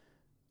thinking,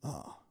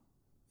 oh,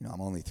 I'm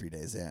only 3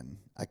 days in.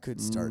 I could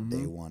start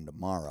day 1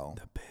 tomorrow.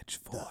 The bitch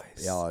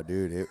voice. Yeah,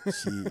 dude,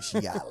 she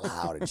got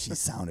loud, and she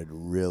sounded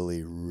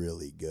really,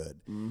 really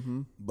good.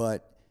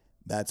 But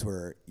that's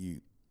where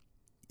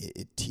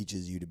it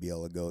teaches you to be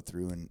able to go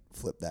through and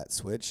flip that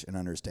switch and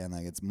understand,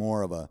 like, it's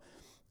more of a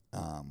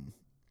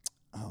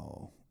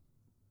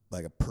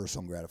like a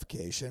personal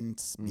gratification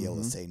to be able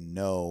to say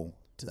no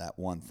to that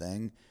one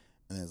thing.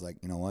 And then it's like,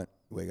 you know what?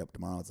 Wake up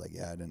tomorrow. It's like,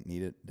 yeah, I didn't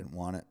need it, didn't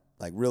want it.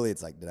 Like, really,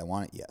 it's like, did I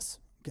want it? Yes.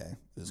 Okay,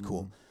 it was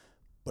cool,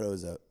 but it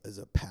was a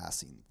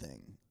passing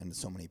thing, and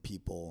so many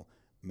people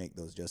make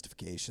those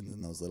justifications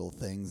and those little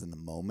things in the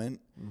moment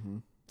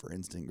for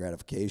instant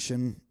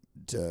gratification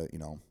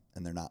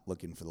and they're not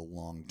looking for the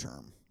long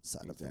term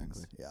side of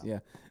things. Yeah.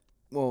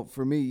 Well,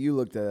 for me, you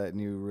looked at it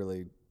and you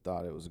really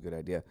thought it was a good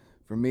idea.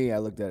 For me, I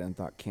looked at it and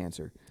thought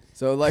cancer.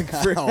 So like,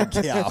 but like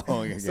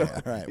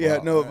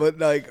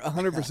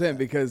 100%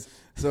 because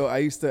I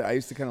used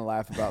to kind of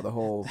laugh about the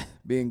whole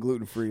being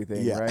gluten-free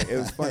thing, right? It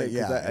was funny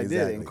because I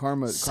did, and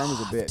karma's a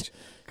bitch.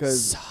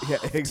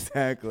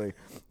 Exactly.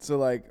 So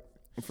like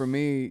for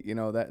me,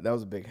 that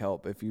was a big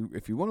help. If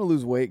you want to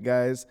lose weight,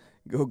 guys,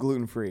 go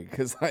gluten-free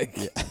because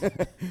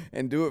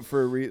and do it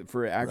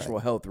for actual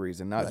health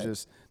reason, not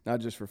just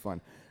for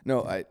fun.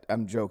 No,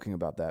 I'm joking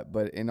about that,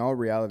 but in all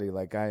reality,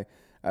 like I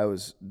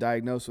was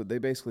diagnosed with, they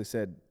basically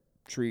said,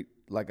 treat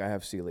like I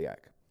have celiac,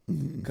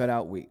 cut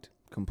out wheat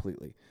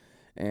completely.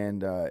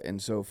 And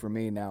so for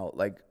me now,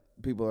 like,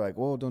 people are like,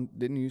 well,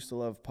 didn't you used to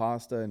love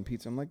pasta and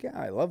pizza? I'm like, yeah,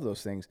 I love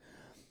those things.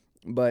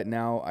 But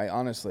now I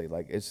honestly,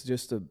 like,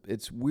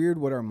 it's weird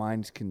what our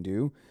minds can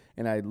do.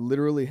 And I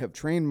literally have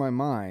trained my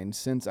mind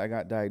since I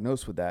got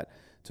diagnosed with that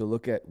to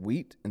look at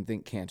wheat and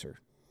think cancer.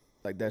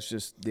 Like, that's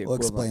just the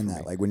equivalent. Well, explain for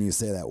that. me. Like, when you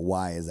say that,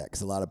 why is that?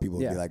 Because a lot of people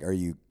would be like, are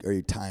you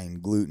tying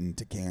gluten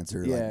to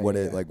cancer? Yeah,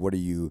 like, what are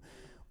you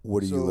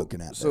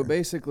looking at there? So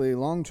basically,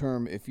 long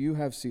term, if you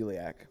have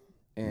celiac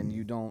and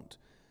you don't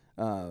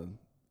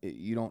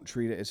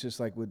treat it, it's just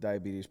like with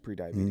diabetes,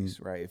 pre-diabetes,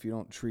 right? If you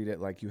don't treat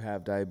it like you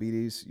have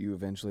diabetes, you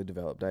eventually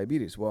develop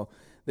diabetes. Well,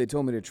 they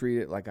told me to treat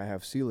it like I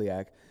have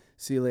celiac.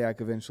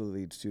 Celiac eventually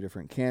leads to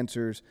different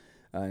cancers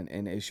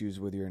and issues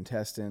with your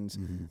intestines,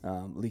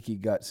 leaky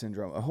gut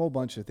syndrome, a whole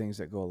bunch of things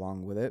that go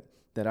along with it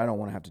that I don't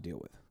want to have to deal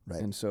with.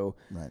 Right. And so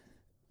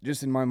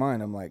just in my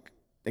mind, I'm like,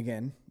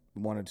 again,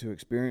 wanted to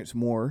experience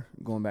more,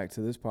 going back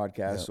to this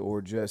podcast,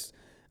 or just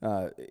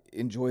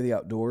enjoy the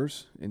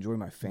outdoors, enjoy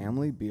my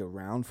family, be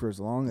around for as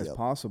long as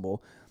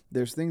possible.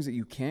 There's things that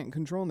you can't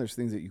control, and there's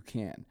things that you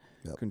can.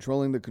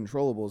 Controlling the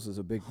controllables is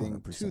a big thing,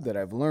 100%. too, that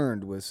I've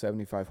learned with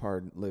 75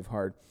 Hard, Live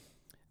Hard,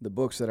 the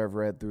books that I've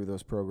read through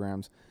those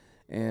programs.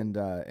 And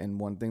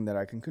one thing that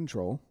I can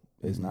control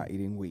is not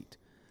eating wheat.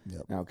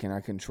 Now, can I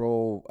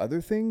control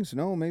other things?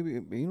 No,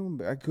 maybe,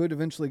 I could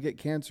eventually get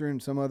cancer in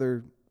some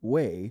other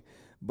way,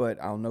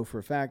 but I'll know for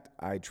a fact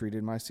I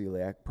treated my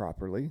celiac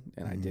properly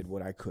and I did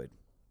what I could,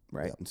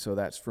 right? Yep. And so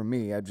that's for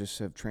me. I just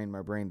have trained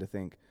my brain to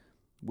think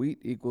wheat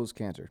equals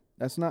cancer.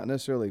 That's not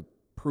necessarily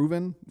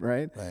proven,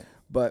 right? Right.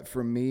 But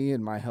for me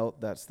and my health,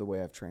 that's the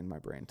way I've trained my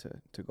brain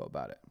to go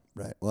about it.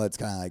 Right. Well, it's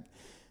kind of like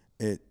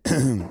it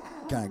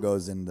kind of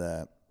goes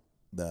into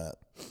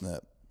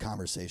the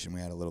conversation we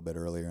had a little bit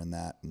earlier in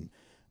that, and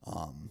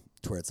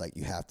to where it's like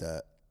you have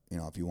to, you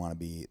know, if you want to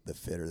be the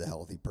fit or the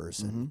healthy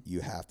person,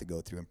 you have to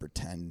go through and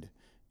pretend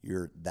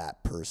you're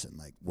that person.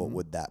 Like, what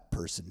would that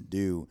person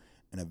do?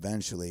 And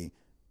eventually,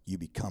 you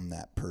become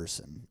that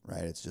person,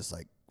 right? It's just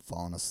like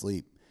falling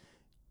asleep.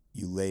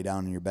 You lay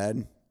down in your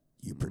bed,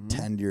 you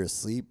pretend you're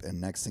asleep,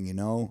 and next thing you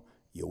know,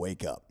 you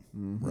wake up,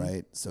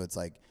 right? So it's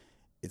like,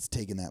 it's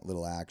taking that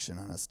little action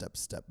on a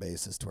step-to-step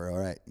basis to where, all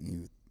right,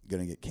 you're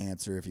going to get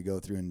cancer if you go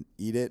through and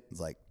eat it. It's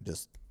like,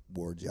 just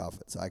wards you off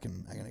it. So I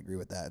can agree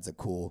with that. It's a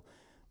cool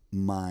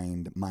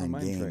mind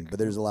game. trick. But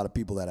there's a lot of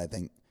people that I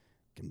think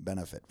can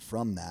benefit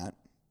from that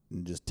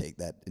and just take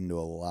that into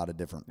a lot of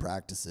different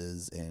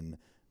practices in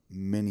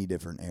many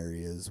different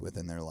areas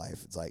within their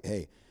life. It's like,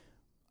 hey,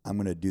 I'm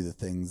going to do the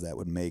things that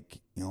would make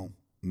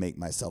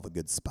myself a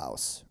good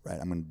spouse, right?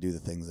 I'm going to do the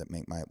things that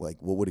make what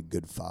would a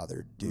good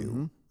father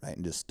do, right?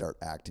 And just start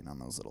acting on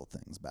those little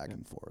things back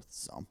and forth.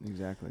 So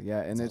exactly.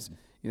 Yeah. And it's,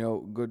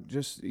 good.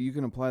 Just, you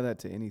can apply that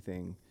to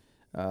anything.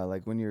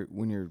 Like when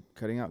you're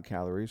cutting out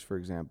calories, for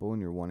example,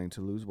 and you're wanting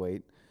to lose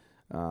weight,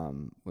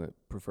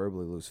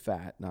 preferably lose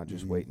fat, not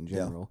just weight in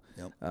general.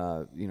 Yep.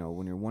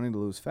 When you're wanting to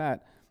lose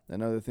fat,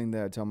 another thing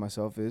that I tell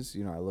myself is,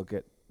 I look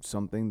at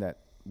something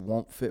that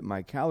won't fit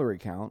my calorie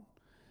count,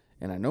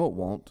 and I know it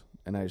won't,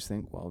 and I just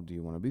think, well, do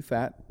you want to be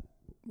fat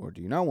or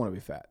do you not want to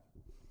be fat?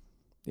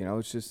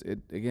 It's just,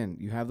 again,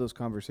 you have those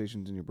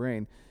conversations in your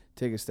brain,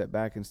 take a step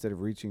back instead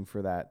of reaching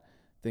for that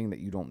thing that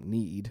you don't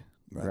need,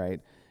 right?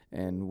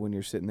 And when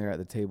you're sitting there at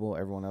the table,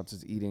 everyone else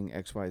is eating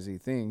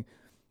XYZ thing,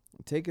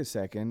 take a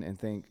second and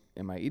think,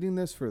 am I eating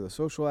this for the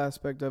social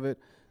aspect of it?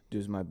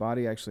 Does my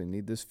body actually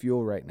need this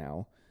fuel right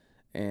now?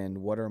 And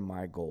what are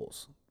my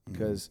goals?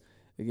 Because,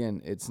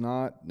 again, it's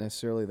not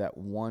necessarily that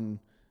one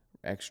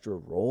extra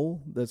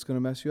roll that's going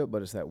to mess you up,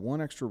 but it's that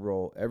one extra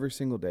roll every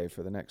single day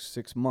for the next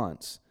 6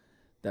 months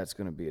that's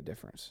going to be a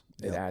difference.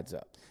 It adds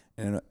up.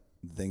 And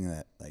the thing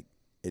that, like,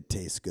 it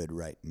tastes good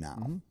right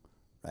now,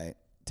 right?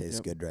 It tastes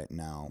good right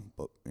now,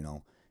 but,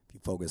 if you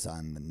focus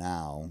on the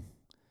now,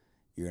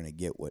 you're going to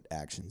get what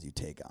actions you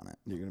take on it.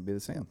 You're going to be the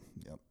same.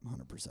 Yep,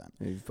 100%.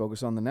 If you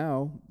focus on the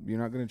now, you're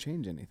not going to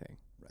change anything.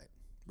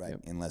 Right,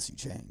 unless you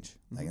change,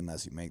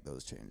 unless you make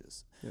those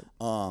changes. Yep.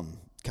 Kind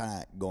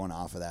of going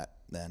off of that,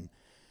 then,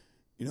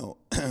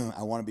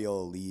 I want to be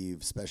able to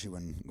leave, especially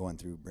when going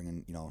through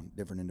bringing,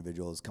 different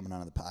individuals coming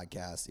onto the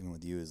podcast, even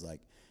with you, is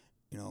like,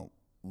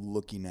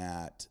 looking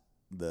at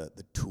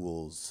the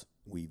tools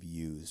we've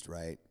used,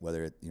 right?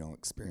 Whether it,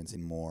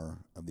 experiencing more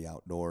of the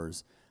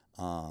outdoors,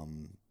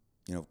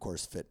 of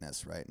course,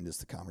 fitness, right? And just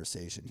the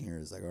conversation here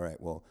is like, all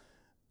right, well,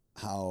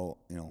 how,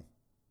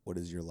 what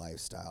is your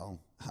lifestyle?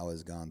 How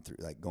has gone through,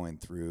 like, going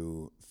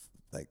through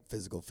like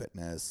physical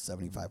fitness,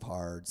 75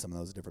 hard, some of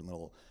those different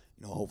little,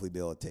 hopefully be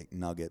able to take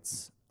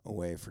nuggets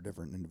away for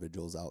different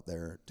individuals out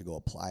there to go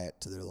apply it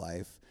to their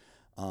life.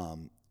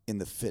 In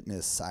the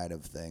fitness side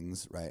of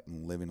things, right,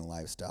 and living a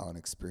lifestyle and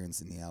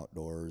experiencing the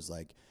outdoors,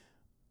 like,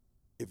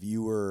 if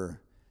you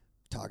were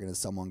talking to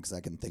someone, because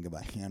I can think of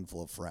a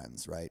handful of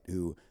friends, right,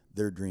 who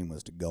their dream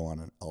was to go on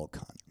an elk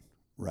hunt,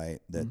 right,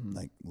 that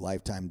like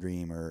lifetime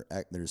dream, or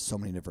there's so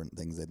many different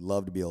things they'd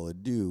love to be able to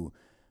do,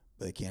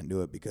 but they can't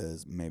do it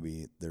because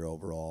maybe their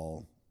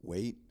overall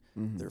weight,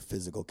 their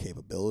physical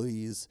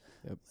capabilities.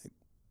 Like,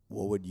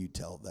 what would you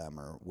tell them,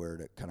 or where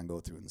to kind of go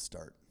through and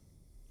start?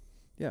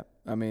 Yeah,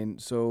 I mean,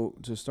 so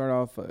to start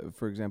off,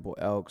 for example,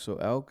 elk. So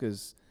elk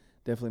is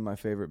definitely my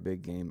favorite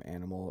big game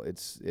animal.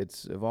 It's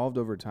evolved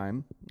over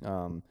time,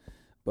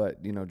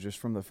 but just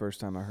from the first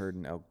time I heard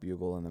an elk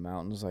bugle in the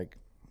mountains, like,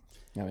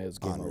 I mean, it was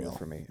game over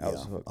for me. I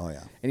was hooked. Oh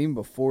yeah. And even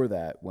before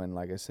that, when,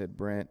 like I said,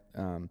 Brent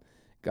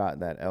got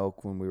that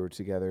elk when we were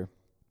together,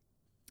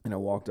 and I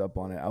walked up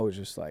on it, I was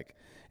just like,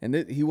 and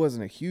he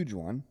wasn't a huge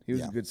one. He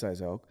was a good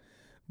size elk,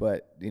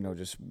 but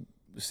just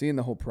seeing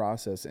the whole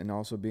process and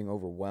also being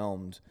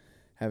overwhelmed,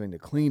 having to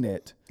clean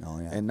it,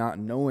 and not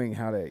knowing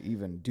how to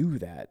even do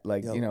that.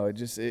 Like,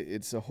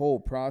 it's a whole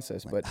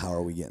process. Like, but how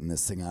are we getting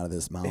this thing out of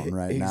this mountain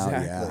right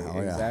exactly, now?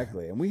 Yeah.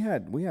 Exactly. And we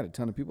had a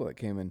ton of people that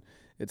came in.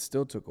 It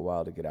still took a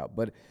while to get out.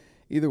 But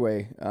either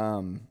way,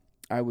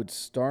 I would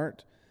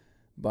start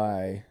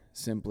by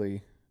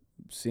simply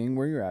seeing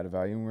where you're at,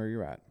 evaluating where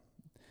you're at.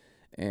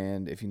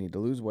 And if you need to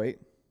lose weight,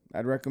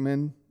 I'd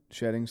recommend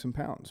shedding some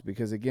pounds,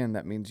 because, again,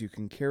 that means you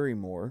can carry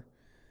more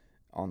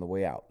on the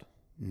way out,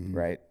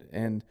 right?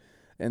 And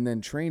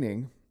then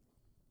training,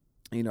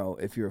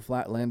 if you're a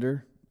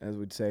flatlander, as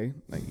we'd say,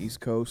 like East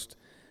Coast,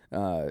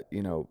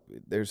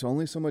 there's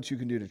only so much you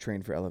can do to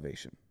train for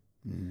elevation.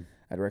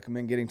 I'd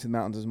recommend getting to the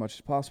mountains as much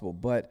as possible,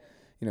 but,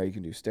 you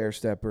can do stair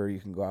stepper.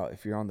 You can go out,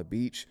 if you're on the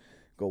beach,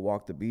 go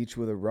walk the beach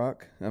with a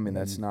ruck. I mean,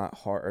 that's not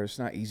hard, or it's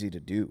not easy to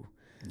do.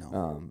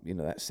 No.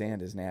 That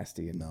sand is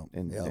nasty and No.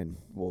 and, Yep. and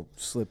will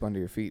slip under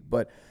your feet.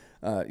 But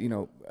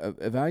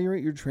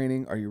evaluate your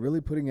training. Are you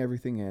really putting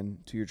everything in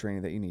to your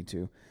training that you need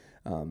to?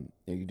 Are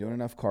you doing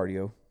enough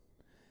cardio?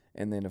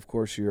 And then, of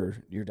course, your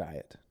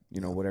diet.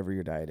 Whatever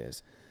your diet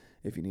is.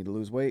 If you need to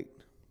lose weight,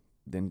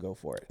 then go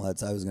for it. Well,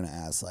 I was going to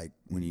ask, like,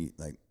 when you,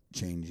 like,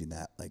 changing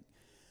that, like,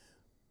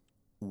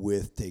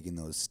 with taking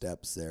those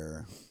steps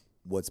there,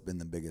 what's been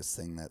the biggest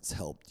thing that's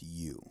helped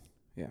you?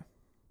 Yeah.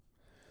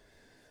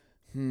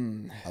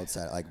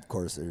 Outside, like, of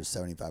course, there's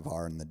 75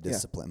 hard and the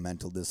discipline,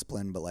 mental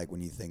discipline, but, like,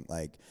 when you think,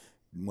 like,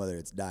 whether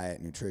it's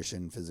diet,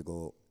 nutrition,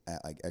 physical,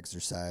 like,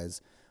 exercise,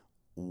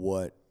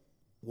 what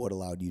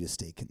allowed you to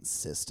stay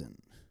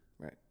consistent?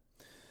 Right.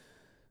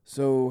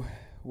 So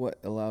what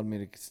allowed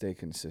me to stay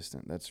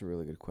consistent? That's a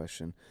really good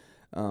question.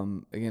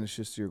 Again, it's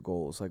just your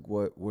goals. Like,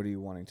 what are you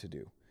wanting to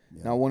do?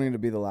 Yeah. Not wanting to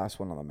be the last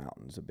one on the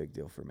mountain is a big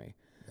deal for me.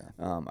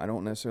 Yeah. I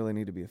don't necessarily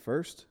need to be the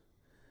first,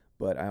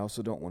 but I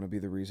also don't want to be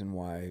the reason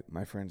why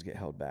my friends get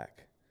held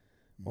back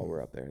while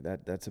we're up there.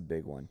 That's a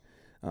big one.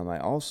 I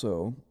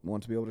also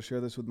want to be able to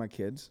share this with my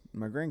kids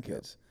and my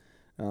grandkids.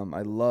 Yep.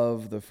 I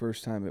love the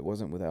first time it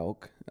wasn't with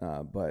elk,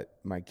 but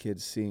my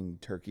kids seeing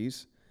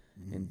turkeys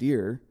and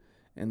deer,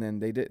 and then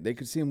they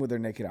could see them with their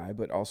naked eye,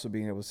 but also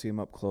being able to see them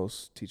up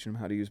close, teaching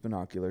them how to use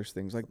binoculars,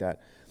 things like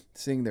that,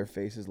 seeing their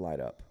faces light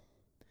up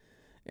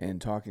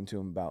and talking to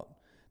them about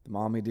the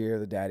mommy deer,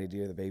 the daddy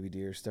deer, the baby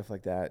deer, stuff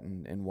like that,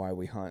 and why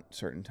we hunt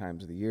certain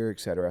times of the year,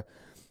 etc.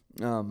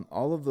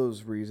 All of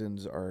those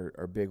reasons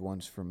are big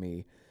ones for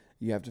me.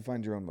 You have to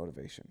find your own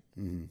motivation.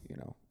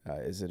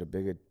 Is it a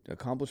big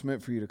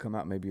accomplishment for you to come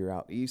out? Maybe you're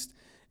out east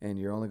and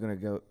you're only going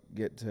to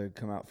get to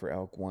come out for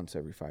elk once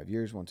every 5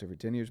 years, once every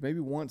 10 years, maybe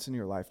once in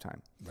your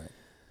lifetime.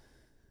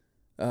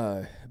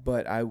 Right.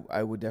 But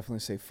I would definitely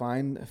say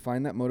find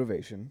that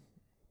motivation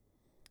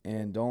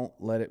and don't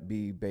let it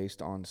be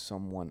based on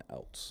someone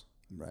else.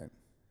 Right.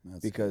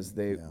 Because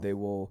they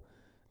will,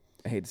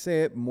 I hate to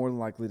say it, more than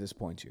likely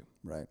disappoint you.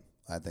 Right.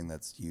 I think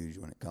that's huge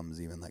when it comes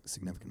even like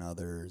significant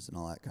others and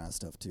all that kind of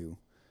stuff too.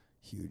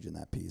 Huge in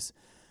that piece.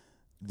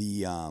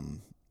 The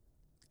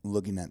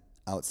looking at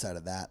outside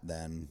of that,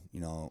 then,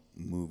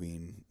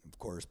 moving, of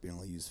course, being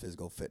able to use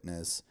physical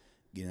fitness,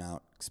 getting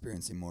out,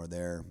 experiencing more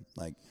there.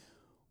 Like,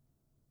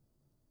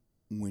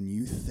 when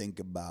you think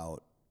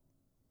about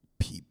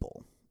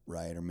people,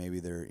 right, or maybe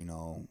they're,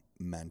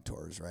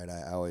 mentors, right?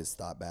 I always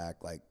thought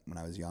back, like, when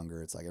I was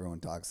younger, it's like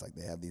everyone talks like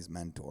they have these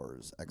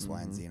mentors, X,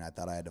 Y, and Z, and I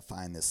thought I had to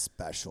find this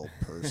special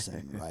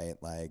person, right?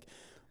 Like,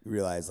 you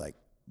realize, like,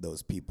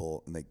 those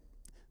people, like,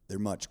 they're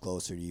much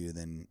closer to you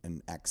than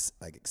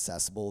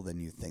accessible than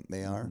you think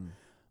they are.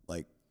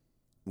 Like,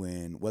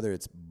 whether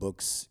it's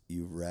books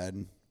you've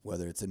read,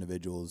 whether it's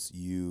individuals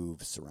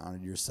you've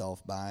surrounded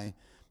yourself by,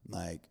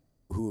 like,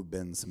 who have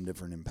been some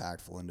different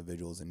impactful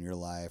individuals in your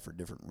life or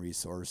different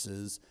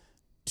resources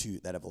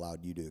that have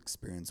allowed you to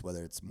experience,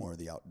 whether it's more of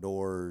the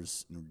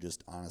outdoors and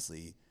just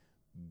honestly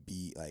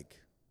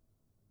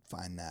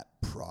find that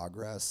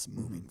progress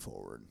moving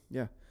forward.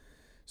 Yeah.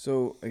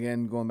 So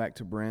again, going back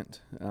to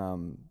Brent,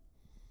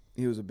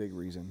 he was a big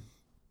reason.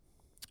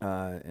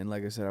 And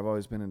like I said, I've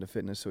always been into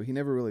fitness, so he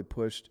never really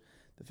pushed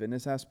the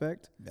fitness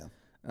aspect. Yeah.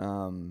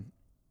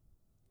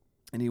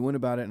 And he went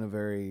about it in a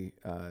very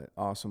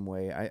awesome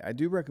way. I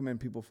do recommend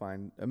people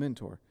find a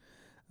mentor.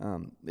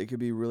 It could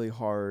be really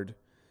hard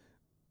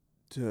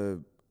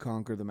to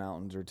conquer the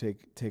mountains or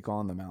take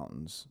on the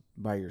mountains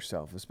by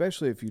yourself,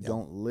 especially if you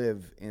don't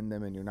live in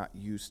them and you're not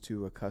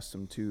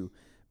accustomed to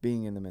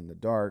being in them in the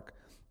dark,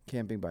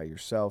 camping by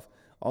yourself.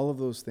 All of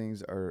those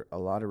things are a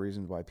lot of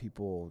reasons why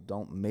people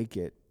don't make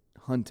it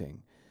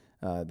hunting.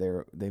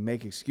 They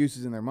make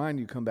excuses in their mind.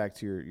 You come back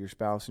to your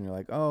spouse and you're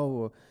like, oh,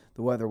 well,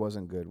 the weather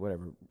wasn't good,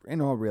 whatever.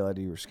 In all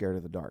reality, you were scared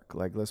of the dark.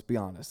 Like, let's be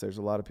honest. There's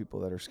a lot of people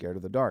that are scared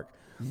of the dark.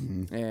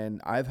 Mm-hmm.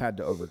 And I've had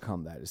to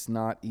overcome that. It's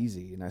not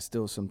easy. And I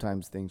still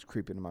sometimes things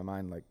creep into my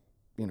mind like,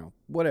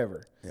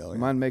 whatever. My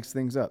mind makes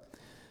things up.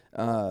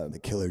 The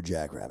killer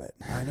jackrabbit.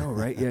 I know,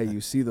 right? Yeah,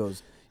 you see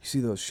those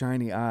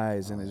shiny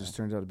eyes and it just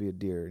turns out to be a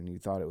deer and you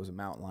thought it was a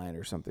mountain lion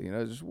or something,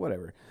 just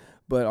whatever.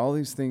 But all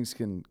these things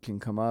can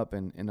come up,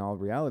 and in all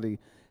reality,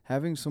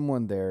 having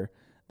someone there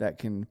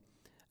that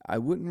I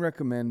wouldn't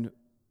recommend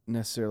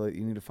necessarily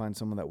you need to find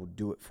someone that will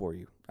do it for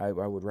you. I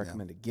would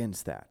recommend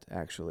against that,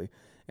 actually.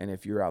 And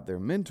if you're out there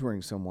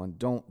mentoring someone,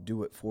 don't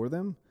do it for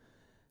them.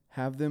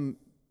 Have them,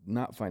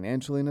 not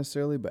financially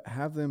necessarily, but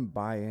have them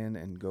buy in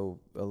and go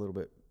a little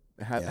bit,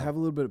 have a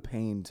little bit of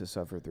pain to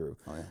suffer through.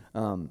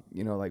 Oh,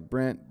 yeah. Like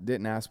Brent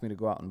didn't ask me to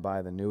go out and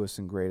buy the newest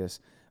and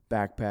greatest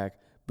backpack,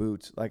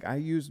 boots. Like, I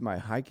used my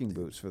hiking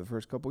boots for the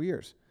first couple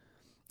years.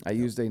 I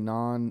used a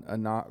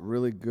not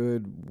really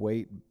good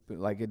weight,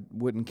 like it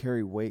wouldn't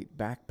carry weight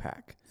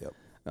backpack.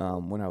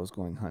 When I was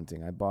going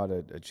hunting, I bought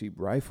a cheap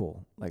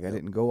rifle. Like, I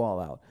didn't go all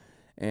out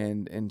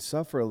and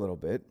suffer a little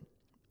bit.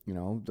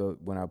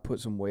 When I put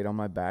some weight on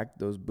my back,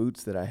 those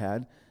boots that I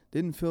had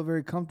didn't feel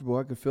very comfortable.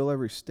 I could feel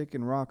every stick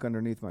and rock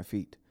underneath my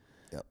feet.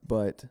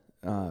 But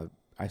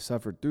I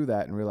suffered through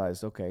that and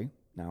realized, okay,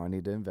 now I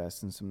need to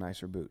invest in some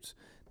nicer boots.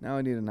 Now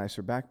I need a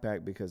nicer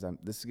backpack because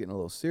this is getting a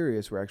little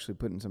serious. We're actually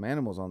putting some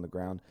animals on the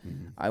ground.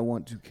 I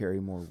want to carry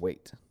more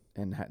weight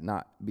and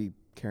not be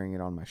carrying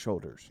it on my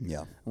shoulders.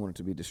 Yeah. I want it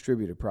to be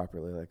distributed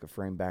properly like a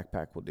frame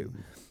backpack will do.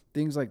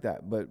 Things like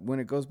that. But when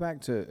it goes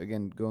back to,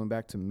 again, going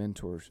back to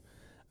mentors,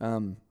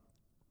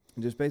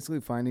 just basically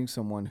finding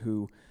someone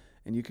who,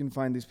 and you can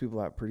find these people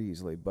out pretty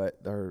easily, but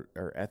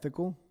are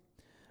ethical,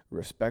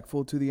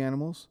 respectful to the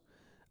animals,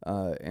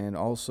 and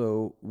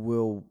also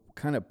will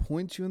kind of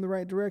point you in the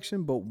right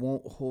direction, but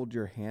won't hold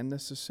your hand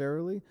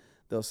necessarily.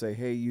 They'll say,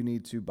 hey, you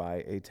need to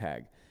buy a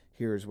tag.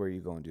 Here's where you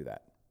go and do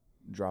that.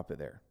 Drop it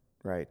there,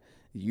 right?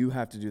 You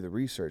have to do the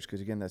research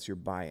because, again, that's your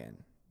buy-in,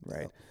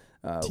 right?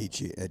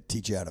 Teach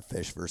you how to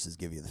fish versus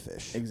give you the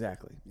fish.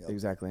 Exactly,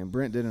 exactly. And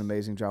Brent did an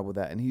amazing job with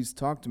that. And he's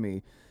talked to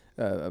me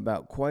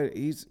about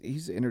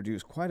he's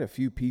introduced quite a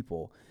few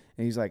people.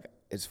 And he's like,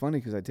 it's funny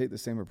because I take the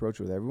same approach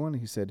with everyone.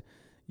 He said,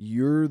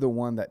 you're the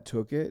one that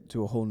took it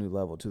to a whole new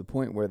level, to the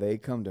point where they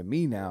come to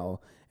me now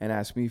and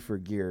ask me for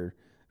gear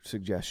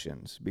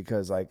suggestions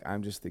because, like,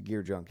 I'm just the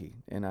gear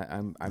junkie and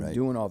I'm Right.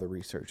 doing all the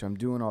research. I'm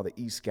doing all the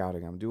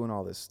e-scouting. I'm doing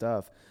all this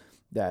stuff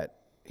that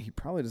he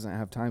probably doesn't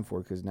have time for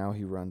because now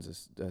he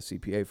runs a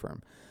CPA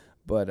firm.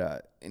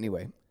 But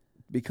anyway,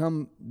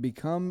 become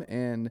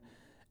an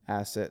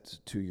asset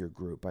to your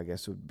group, I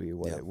guess would be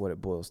what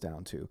it boils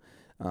down to.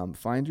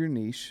 Find your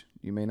niche.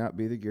 You may not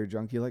be the gear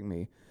junkie like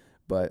me,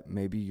 but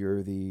maybe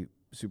you're the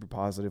super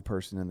positive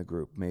person in the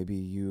group. Maybe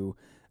you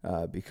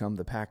become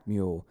the pack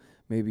mule.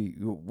 Maybe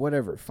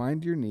whatever.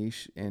 Find your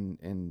niche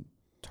and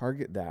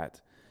target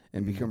that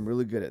and become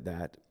really good at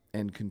that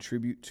and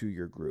contribute to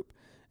your group.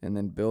 And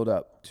then build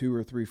up 2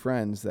 or 3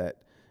 friends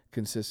that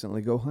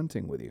consistently go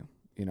hunting with you,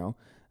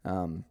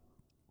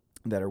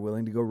 that are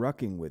willing to go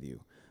rucking with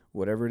you.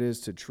 Whatever it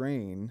is to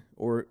train,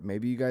 or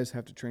maybe you guys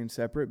have to train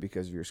separate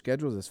because of your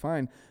schedules, that's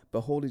fine,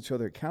 but hold each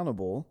other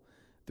accountable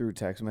through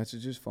text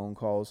messages, phone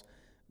calls,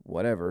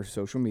 whatever,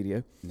 social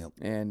media,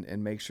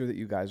 and make sure that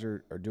you guys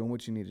are doing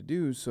what you need to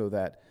do so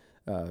that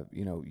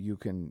you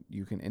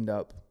can end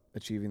up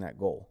achieving that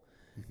goal.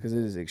 Because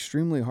it is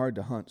extremely hard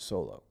to hunt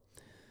solo.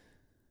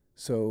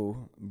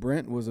 So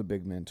Brent was a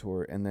big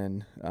mentor, and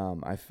then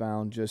I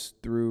found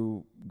just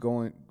through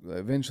going,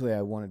 eventually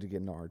I wanted to get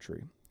into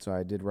archery. So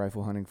I did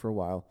rifle hunting for a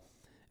while,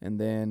 and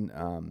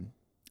then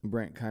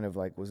Brent kind of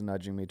like was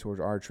nudging me towards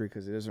archery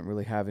because he doesn't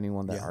really have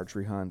anyone that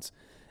archery hunts.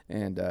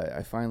 And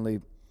I finally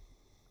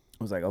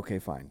was like, okay,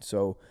 fine.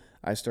 So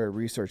I started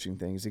researching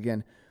things.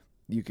 Again,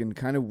 you can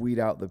kind of weed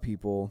out the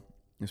people,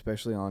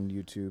 especially on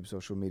YouTube,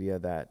 social media,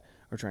 that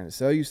are trying to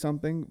sell you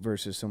something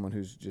versus someone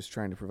who's just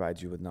trying to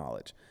provide you with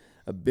knowledge.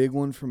 A big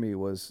one for me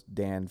was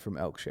Dan from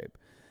Elk Shape.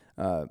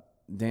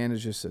 Dan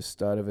is just a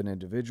stud of an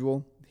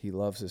individual. He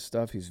loves his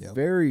stuff. He's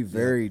very,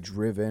 very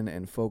driven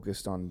and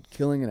focused on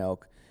killing an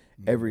elk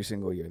every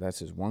single year. That's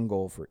his one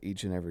goal for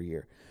each and every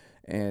year.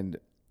 And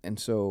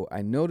so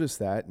I noticed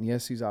that. And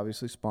yes, he's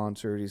obviously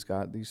sponsored. He's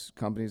got these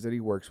companies that he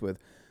works with.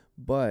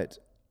 But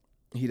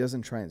he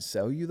doesn't try and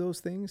sell you those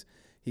things.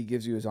 He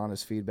gives you his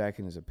honest feedback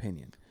and his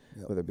opinion,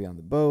 whether it be on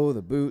the bow,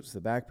 the boots, the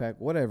backpack,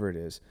 whatever it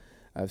is.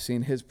 I've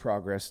seen his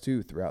progress,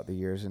 too, throughout the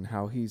years and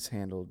how he's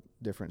handled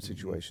different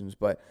situations.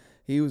 But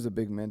he was a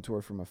big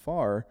mentor from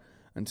afar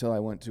until I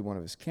went to one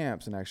of his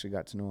camps and actually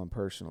got to know him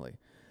personally.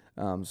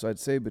 So I'd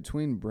say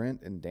between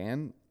Brent and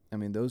Dan, I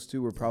mean, those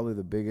two were probably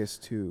the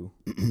biggest two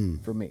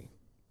for me.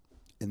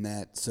 And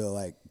that, so,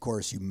 like, of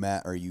course, you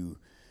met or you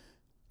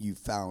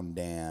found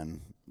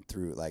Dan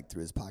through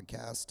his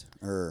podcast?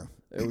 Or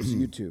it was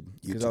YouTube,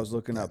 because I was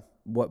looking up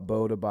what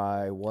bow to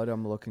buy, what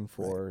I'm looking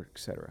for,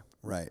 etc.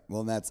 Right.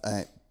 Well,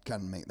 I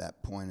kind of make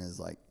that point is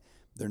like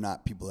they're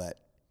not people that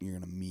you're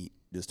going to meet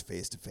just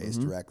face to face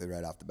directly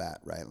right off the bat,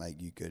 right? Like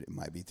it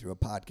might be through a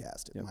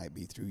podcast, it might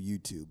be through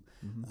YouTube.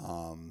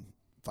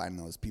 Find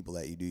those people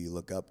that you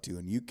look up to,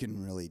 and you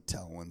can really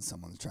tell when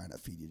someone's trying to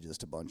feed you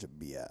just a bunch of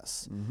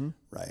BS,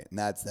 right? And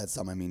that's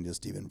something. I mean,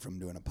 just even from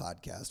doing a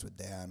podcast with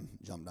Dan,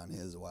 jumped on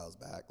his a while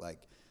back, like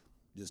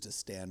just a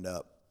stand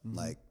up,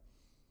 like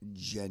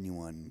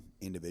genuine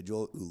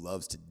individual who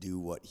loves to do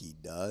what he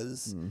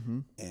does,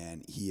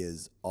 and he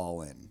is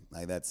all in.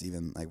 Like that's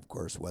even like, of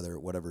course,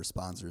 whatever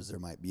sponsors there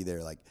might be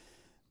there, like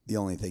the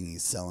only thing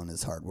he's selling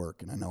is hard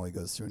work. And I know he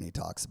goes through and he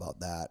talks about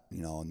that,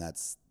 and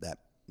that's that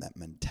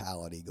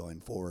mentality going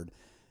forward.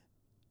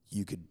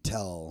 You could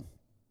tell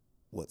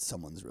what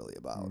someone's really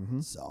about.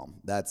 So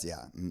that's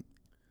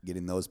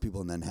getting those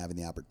people and then having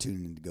the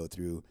opportunity to go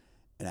through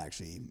and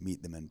actually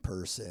meet them in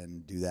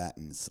person, do that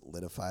and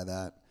solidify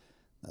that.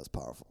 That's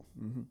powerful.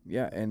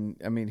 Yeah, and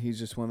I mean, he's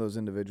just one of those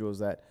individuals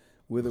that,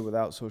 with or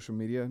without social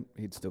media,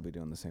 he'd still be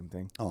doing the same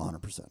thing. Oh,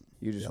 100%.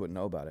 You just wouldn't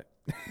know about it.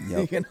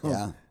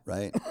 Yeah,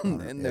 right.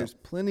 And there's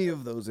plenty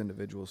of those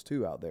individuals,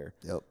 too, out there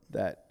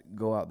that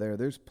go out there.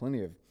 There's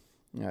plenty of,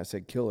 I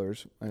said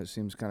killers. It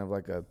seems kind of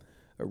like a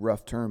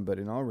rough term, but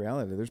in all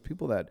reality, there's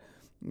people that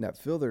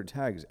fill their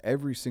tags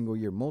every single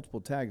year,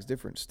 multiple tags,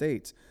 different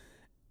states,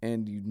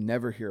 and you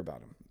never hear about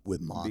them.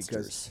 With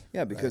monsters.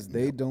 Because right?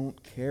 they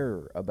don't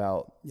care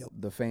about Yep.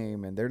 the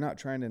fame, and they're not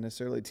trying to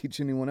necessarily teach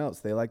anyone else.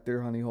 They like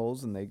their honey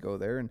holes, and they go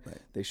there and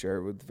they share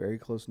it with a very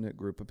close-knit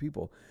group of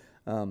people.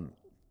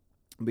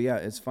 But yeah,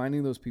 it's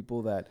finding those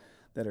people that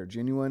are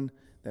genuine,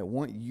 that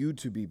want you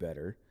to be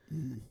better.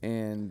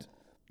 And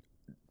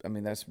I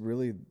mean, that's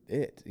really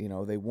it. You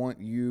know, they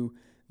want you,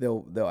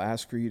 they'll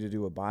ask for you to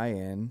do a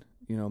buy-in,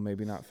 you know,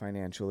 maybe not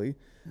financially,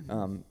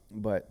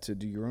 but to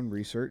do your own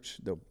research.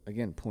 They'll,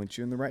 again, point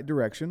you in the right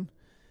direction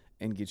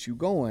and get you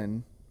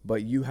going,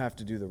 but you have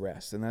to do the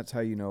rest. And that's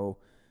how you know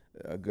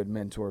a good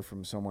mentor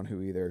from someone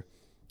who either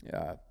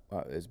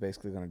is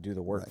basically going to do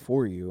the work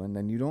for you, and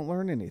then you don't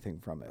learn anything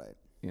from it,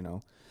 you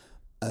know?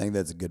 I think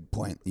that's a good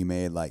point you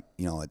made. Like,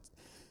 you know,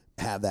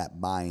 have that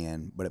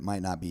buy-in, but it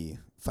might not be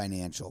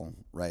financial,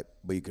 right?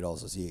 But you could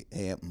also see,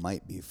 hey, it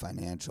might be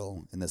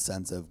financial in the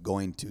sense of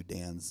going to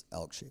Dan's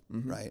Elk Shape,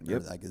 right?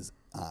 Yep. Or like his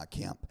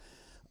camp.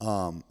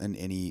 And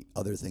any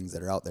other things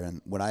that are out there.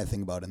 And what I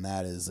think about in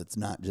that is it's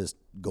not just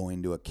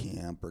going to a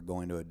camp or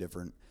going to a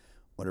different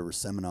whatever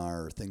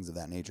seminar or things of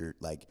that nature.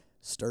 Like,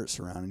 start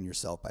surrounding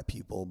yourself by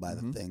people, by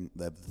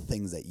the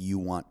things that you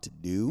want to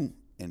do,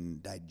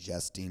 and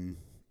digesting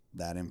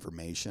that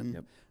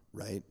information,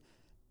 right?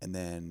 And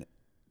then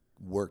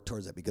work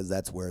towards it, because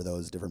that's where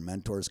those different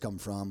mentors come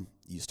from.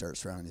 You start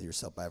surrounding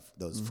yourself by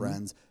those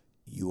friends.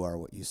 You are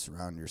what you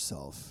surround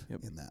yourself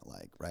in that,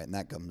 like, right? And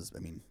that comes, I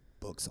mean,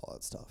 books, all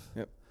that stuff.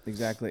 Yep,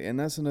 exactly. And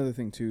that's another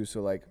thing too.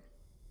 So like,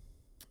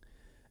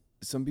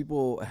 some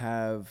people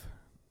have,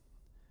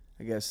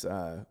 I guess,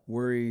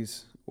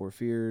 worries or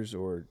fears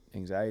or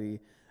anxiety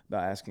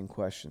about asking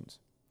questions.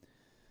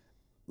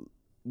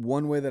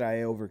 One way that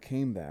I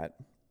overcame that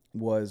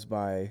was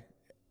by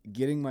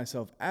getting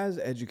myself as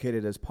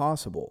educated as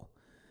possible,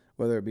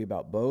 whether it be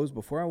about bows.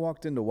 Before I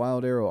walked into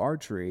Wild Arrow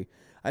Archery,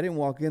 I didn't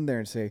walk in there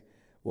and say,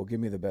 well, give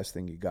me the best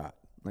thing you got.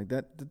 Like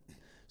that.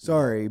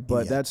 Sorry,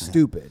 but that's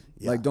stupid.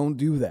 Like, don't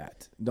do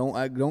that.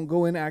 Don't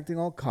go in acting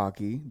all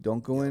cocky.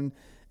 Don't go in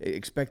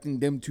expecting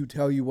them to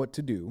tell you what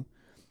to do.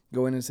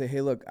 Go in and say,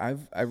 hey, look,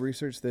 I've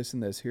researched this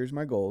and this. Here's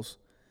my goals.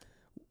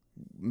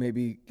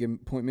 Maybe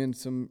point me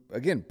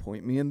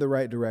in the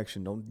right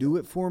direction. Don't do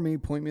it for me.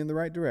 Point me in the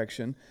right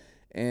direction,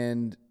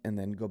 and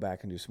then go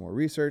back and do some more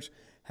research.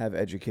 Have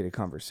educated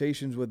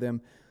conversations with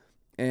them,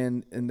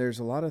 and there's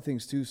a lot of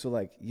things too. So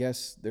like,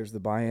 yes, there's the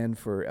buy-in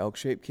for Elk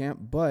Shape Camp,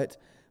 but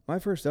my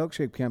first Elk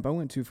Shape Camp I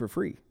went to for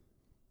free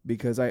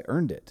because I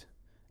earned it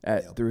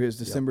through his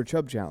December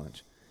Chub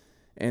Challenge.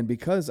 And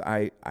because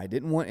I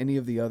didn't want any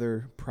of the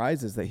other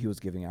prizes that he was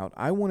giving out,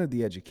 I wanted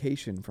the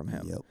education from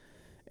him.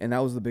 And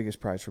that was the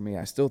biggest prize for me.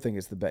 I still think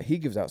it's the best. He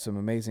gives out some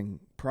amazing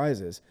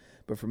prizes,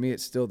 but for me,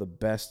 it's still the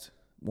best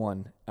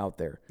one out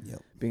there,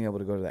 being able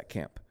to go to that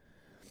camp.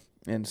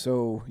 And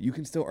so you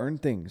can still earn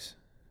things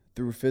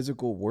through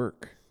physical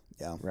work,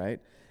 right?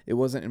 It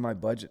wasn't in my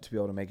budget to be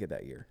able to make it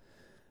that year,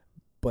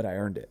 but I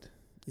earned it.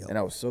 And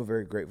I was so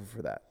very grateful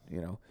for that, you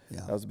know.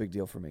 That was a big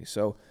deal for me.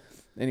 So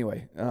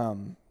anyway,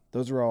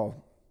 those are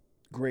all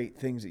great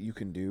things that you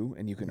can do,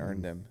 and you can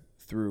earn them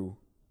through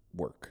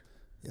work.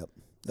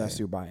 That's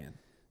your buy-in.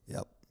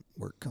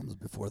 Work comes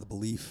before the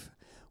belief.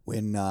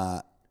 When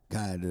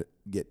kind of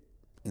get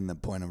in the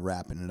point of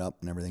wrapping it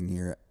up and everything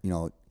here, you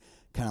know,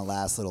 kind of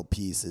last little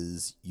piece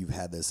is you've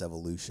had this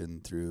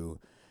evolution through.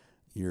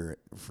 You're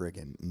a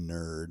freaking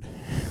nerd.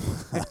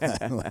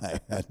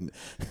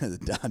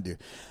 Dude,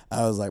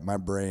 I was like, my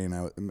brain,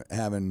 I was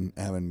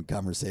having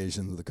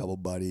conversations with a couple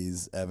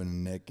buddies, Evan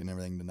and Nick and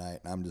everything tonight,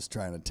 and I'm just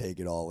trying to take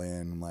it all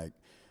in. Like,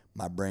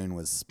 my brain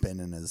was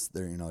spinning as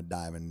they're, you know,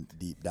 diving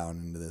deep down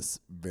into this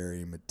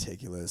very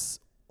meticulous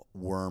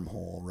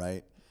wormhole,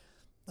 right?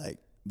 Like,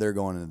 they're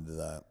going into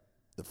the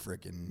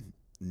freaking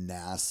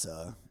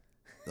NASA,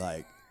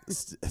 like,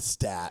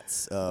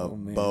 stats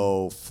of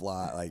bow,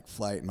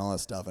 flight and all that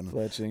stuff, and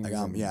fletchings,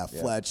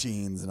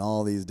 fletchings and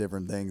all these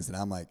different things. And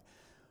I'm like,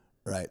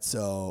 right,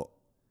 so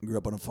grew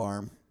up on a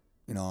farm,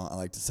 you know, I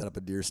like to set up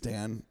a deer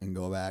stand and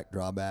go back,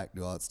 draw back,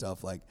 do all that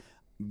stuff, like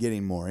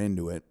getting more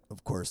into it,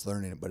 of course,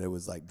 learning it, but it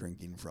was like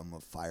drinking from a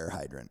fire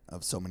hydrant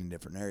of so many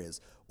different areas,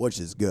 which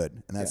is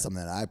good. And that's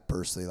something that I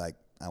personally like.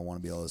 I want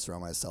to be able to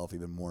surround myself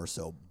even more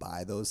so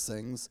by those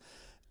things.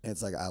 And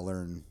it's like I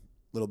learn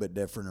a little bit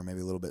different, or maybe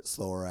a little bit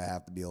slower. I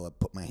have to be able to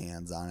put my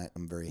hands on it.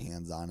 I'm very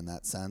hands-on in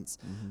that sense.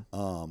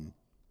 When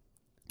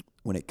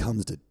it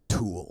comes to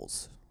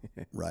tools,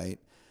 right?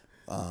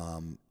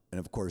 And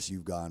of course,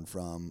 you've gone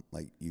from,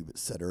 like you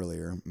said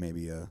earlier,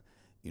 maybe a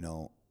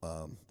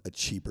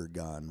cheaper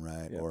gun,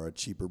 right? Or a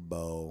cheaper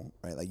bow,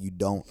 right? Like, you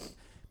don't.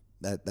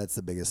 That's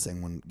the biggest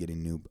thing when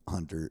getting new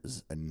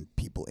hunters and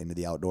people into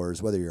the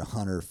outdoors, whether you're a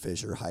hunter,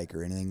 fisher,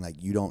 hiker, anything.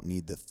 Like, you don't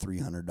need the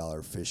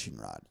 $300 fishing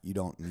rod. You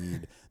don't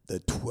need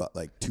the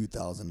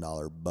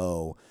 $2,000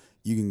 bow.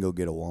 You can go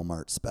get a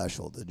Walmart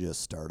special to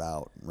just start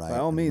out, right? By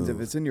all means,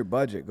 if it's in your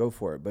budget, go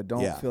for it. But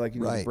don't feel like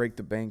you need to break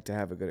the bank to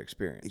have a good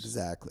experience.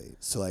 Exactly.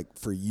 So, like,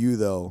 for you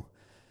though,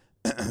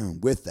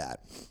 with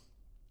that,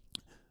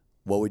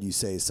 what would you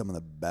say is some of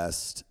the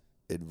best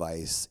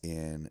advice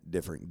in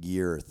different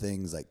gear,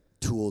 things like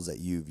tools that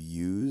you've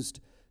used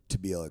to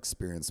be able to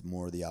experience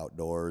more of the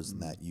outdoors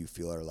and that you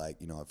feel are like,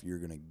 if you're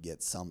going to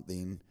get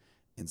something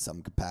in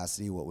some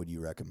capacity, what would you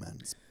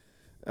recommend?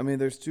 I mean,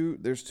 there's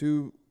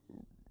two,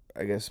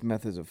 I guess,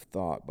 methods of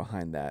thought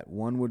behind that.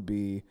 One would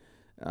be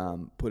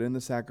put in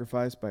the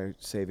sacrifice by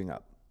saving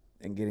up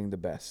and getting the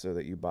best, so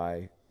that you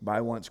buy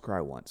once, cry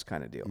once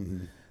kind of deal.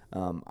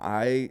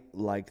 I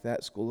like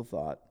that school of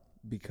thought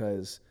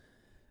because,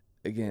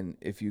 again,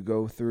 if you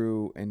go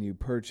through and you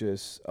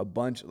purchase a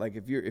bunch, like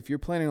if you're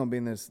planning on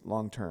being this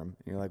long term,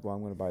 and you're like, well,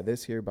 I'm going to buy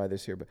this here, but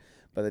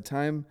by the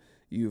time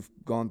you've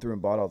gone through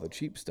and bought all the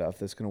cheap stuff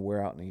that's going to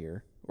wear out in a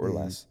year or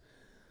less,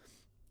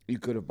 you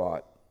could have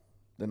bought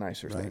the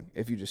nicer thing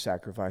if you just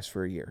sacrifice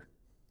for a year.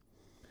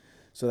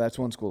 So that's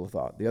one school of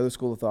thought. The other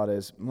school of thought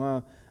is,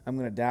 well, I'm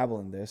going to dabble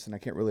in this and I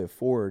can't really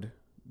afford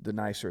the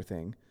nicer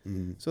thing.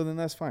 So then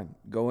that's fine.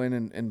 Go in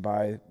and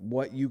buy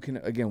what you can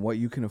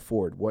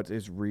afford, what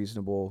is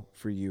reasonable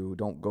for you.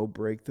 Don't go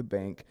break the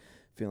bank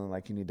feeling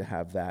like you need to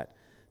have that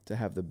to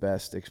have the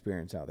best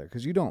experience out there.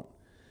 Because you don't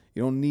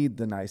need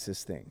the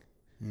nicest thing.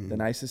 The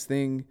nicest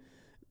thing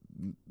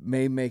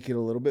may make it a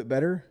little bit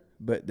better,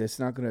 but it's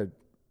not going to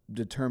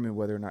determine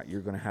whether or not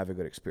you're going to have a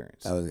good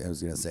experience. I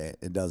was going to say,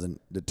 it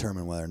doesn't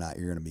determine whether or not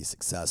you're going to be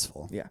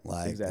successful. Yeah,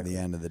 like exactly. At the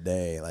end of the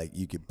day, like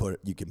you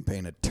can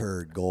paint a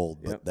turd gold,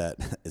 but that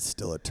is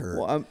still a turd.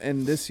 Well,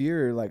 and this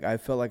year, like I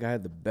felt like I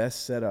had the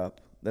best setup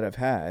that I've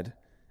had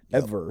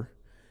ever,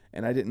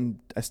 and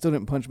I still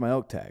didn't punch my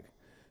elk tag.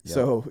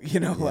 So,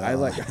 I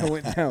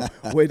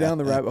went way down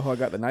the rabbit hole. I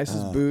got the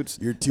nicest boots.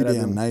 You're too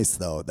damn nice,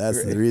 though.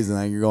 That's the reason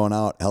that you're going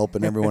out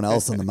helping everyone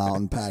else on the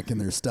mountain packing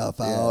their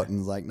stuff out. And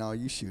it's like, no,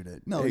 you shoot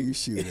it. No, you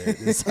shoot it.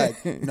 It's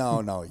like,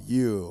 no,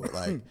 you.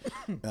 Like,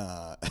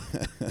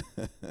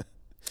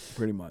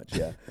 pretty much,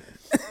 yeah.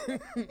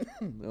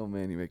 Oh,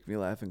 man, you make me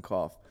laugh and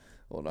cough.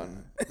 Hold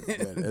on.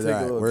 It's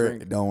all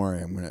right. Don't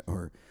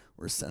worry.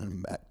 We're sending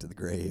him back to the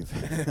grave.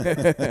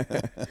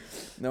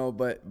 No,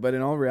 but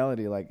in all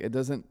reality, like it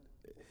doesn't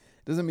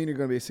mean you're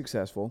going to be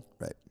successful,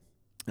 right?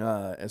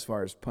 As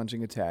far as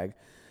punching a tag,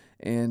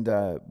 and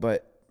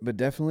but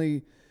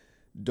definitely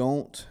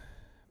don't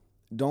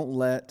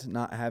let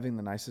not having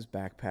the nicest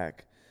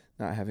backpack,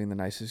 not having the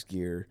nicest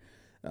gear,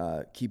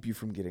 keep you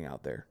from getting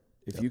out there.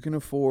 If you can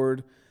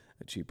afford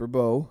a cheaper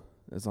bow,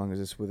 as long as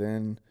it's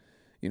within,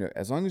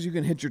 as long as you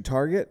can hit your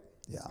target.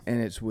 Yeah.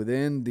 And it's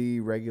within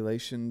the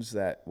regulations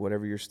that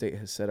whatever your state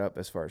has set up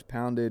as far as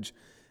poundage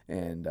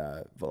and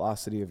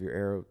velocity of your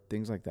arrow,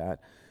 things like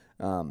that.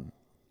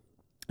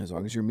 As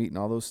long as you're meeting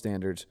all those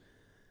standards,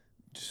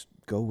 just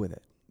go with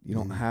it. You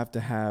don't have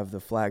to have the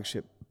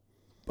flagship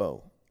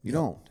bow. You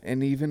don't.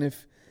 And even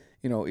if,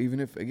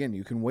 again,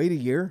 you can wait a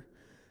year,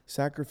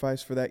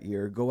 sacrifice for that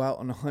year, go out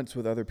on hunts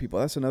with other people.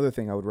 That's another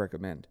thing I would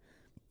recommend.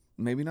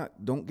 Maybe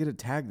don't get a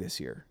tag this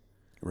year.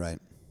 Right.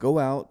 Go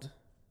out,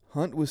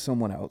 hunt with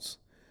someone else,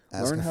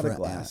 learn how to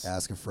glass.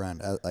 Ask a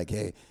friend. Like,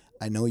 hey,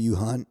 I know you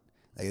hunt.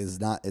 Like,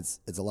 it's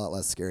a lot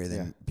less scary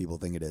than people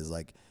think it is.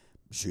 Like,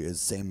 shoot,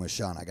 same with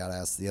Sean. I got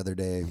asked the other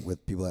day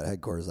with people at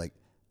headquarters, like,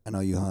 I know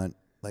you hunt.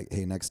 Like,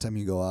 hey, next time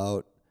you go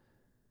out,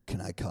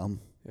 can I come?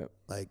 Yep.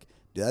 Like,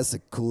 dude, that's the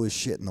coolest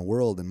shit in the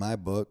world in my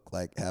book.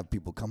 Like, have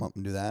people come up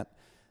and do that.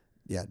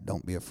 Yeah,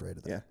 don't be afraid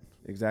of that. Yeah,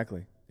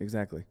 exactly.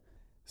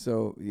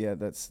 So, yeah,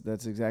 that's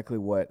exactly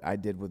what I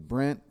did with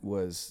Brent,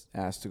 was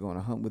asked to go on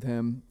a hunt with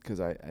him because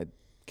I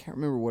can't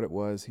remember what it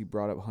was. He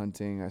brought up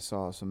hunting. I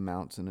saw some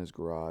mounts in his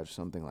garage,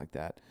 something like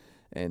that,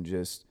 and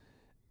just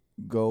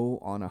go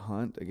on a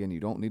hunt. Again, you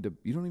don't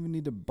even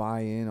need to buy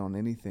in on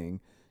anything.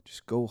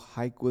 Just go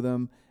hike with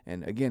them,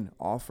 and again,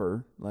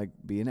 offer, like,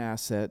 be an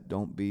asset.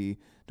 Don't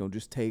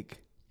just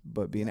take,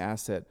 but be an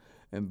asset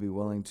and be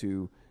willing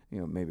to,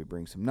 maybe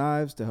bring some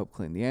knives to help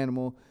clean the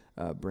animal,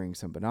 bring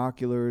some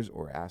binoculars,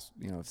 or ask,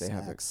 if they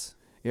Snacks.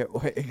 have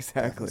it. Yeah,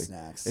 exactly.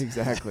 Snacks.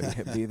 Exactly.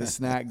 Be the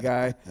snack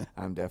guy.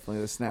 I'm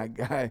definitely the snack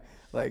guy.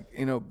 Like,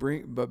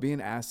 be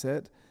an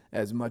asset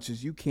as much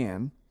as you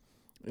can,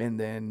 and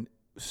then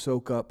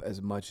soak up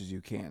as much as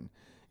you can.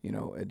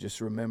 And just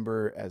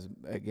remember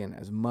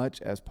as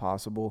much as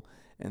possible,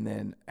 and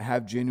then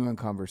have genuine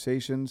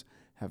conversations,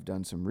 have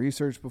done some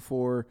research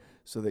before,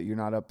 so that you're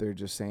not up there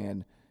just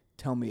saying,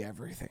 tell me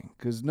everything,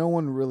 because no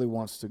one really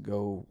wants to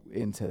go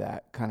into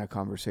that kind of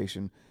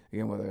conversation.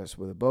 Again, whether it's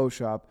with a bow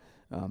shop,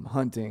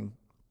 hunting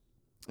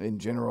in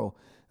general,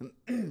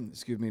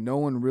 excuse me, no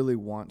one really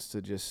wants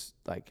to just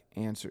like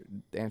answer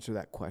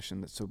that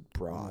question that's so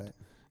broad,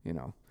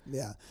 Right.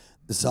 Yeah.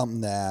 There's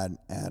something to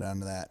add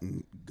onto that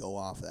and go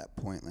off that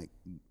point, like,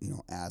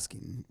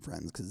 asking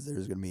friends, because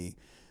there's going to be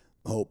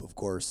hope, of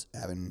course,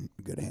 having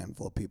a good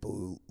handful of people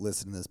who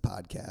listen to this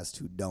podcast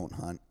who don't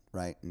hunt,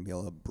 right, and be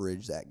able to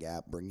bridge that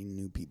gap, bringing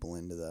new people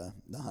into the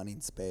hunting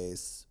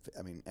space.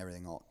 I mean,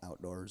 everything all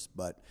outdoors,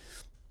 but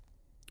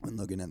when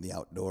looking at the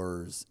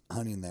outdoors,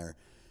 hunting there,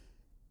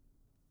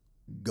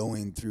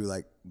 going through,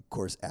 like, of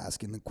course,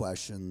 asking the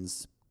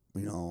questions,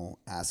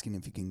 asking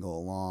if you can go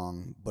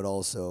along, but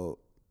also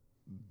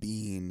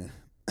being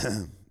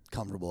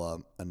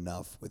comfortable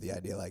enough with the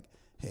idea, like,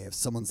 hey, if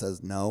someone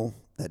says no,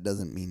 that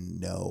doesn't mean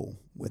no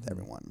with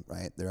everyone,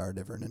 right? There are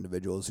different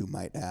individuals who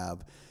might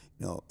have,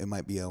 it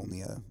might be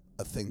only a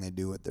thing they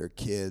do with their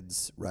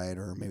kids, right?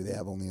 Or maybe they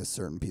have only a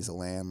certain piece of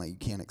land. Like, you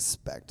can't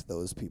expect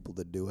those people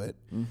to do it.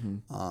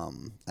 I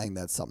think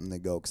that's something to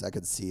go, because I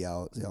could see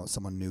how,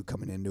 someone new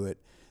coming into it,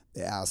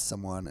 they ask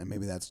someone, and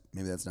maybe that's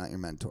not your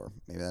mentor.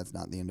 Maybe that's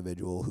not the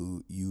individual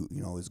who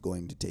is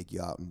going to take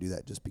you out and do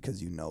that just because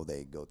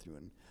they go through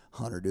and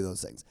hunt or do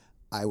those things.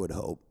 I would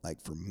hope, like,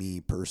 for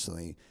me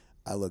personally,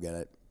 I look at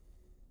it,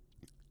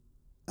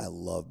 I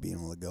love being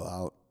able to go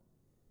out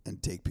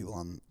and take people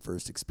on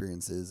first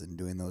experiences and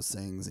doing those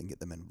things and get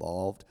them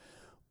involved.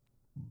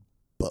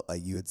 But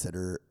like you had said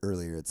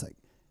earlier, it's like,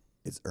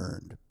 it's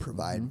earned.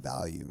 Provide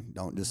value.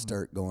 Don't just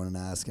start going and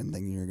asking,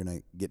 thinking you're going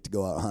to get to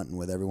go out hunting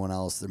with everyone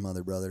else, their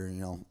mother, brother,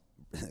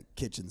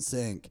 kitchen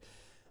sink.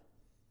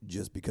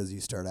 Just because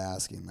you start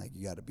asking, like,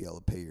 you got to be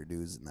able to pay your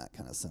dues in that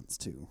kind of sense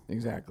too.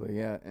 Exactly,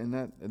 yeah. And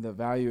that the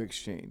value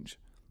exchange,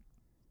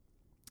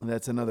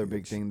 that's another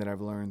big thing that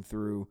I've learned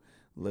through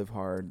Live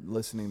Hard,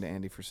 listening to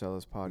Andy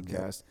Frisella's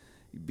podcast.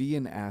 Yep. Be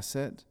an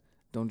asset,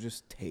 don't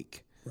just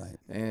take. Right.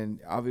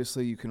 And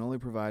obviously you can only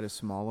provide a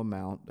small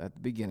amount at the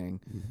beginning,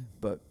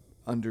 but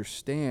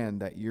understand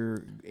that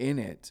you're in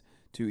it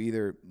to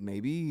either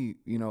maybe,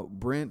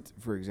 Brent,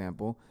 for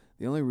example,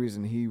 the only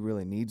reason he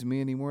really needs me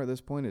anymore at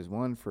this point is,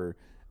 one, for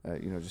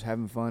just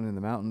having fun in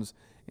the mountains,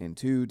 and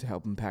two, to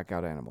help him pack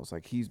out animals.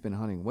 Like, he's been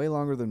hunting way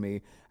longer than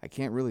me. I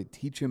can't really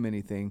teach him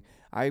anything.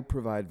 I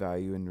provide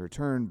value in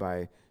return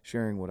by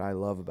sharing what I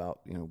love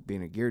about,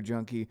 being a gear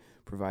junkie,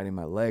 providing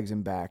my legs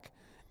and back,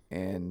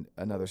 and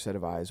another set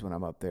of eyes when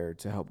I'm up there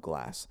to help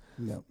glass.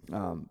 Yep.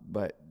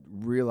 But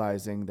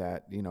realizing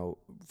that,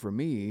 for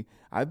me,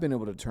 I've been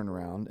able to turn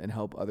around and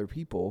help other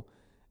people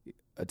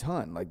a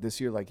ton. Like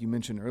this year, like you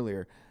mentioned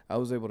earlier, I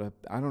was able to,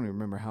 I don't even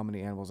remember how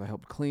many animals I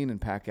helped clean and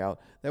pack out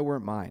that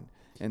weren't mine.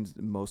 And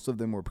most of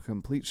them were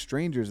complete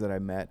strangers that I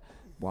met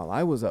while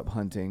I was up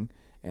hunting,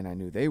 and I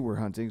knew they were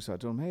hunting. So I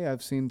told them, hey,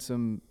 I've seen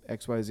some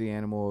XYZ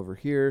animal over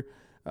here.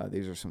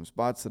 These are some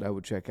spots that I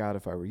would check out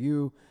if I were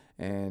you.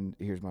 And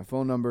here's my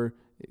phone number.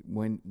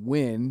 When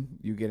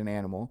you get an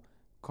animal,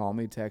 call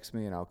me, text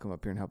me, and I'll come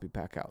up here and help you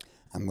pack out.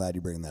 I'm glad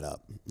you bring that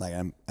up. Like,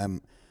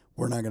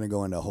 we're not going to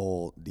go into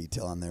whole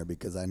detail on there,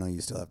 because I know you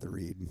still have to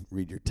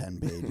read your 10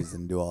 pages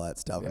and do all that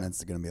stuff. And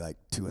it's going to be like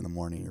 2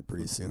 a.m. here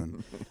pretty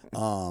soon.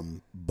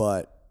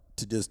 But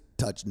to just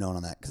touch note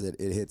on that, because it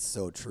hits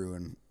so true,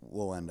 and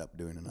we'll end up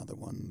doing another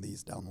one of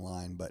these down the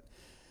line. But,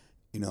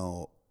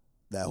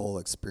 that whole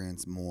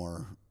experience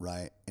more,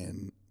 right?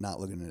 And not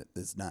looking at it,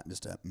 it's not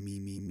just a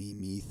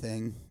me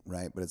thing,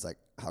 right? But it's like,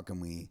 how can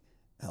we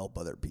help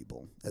other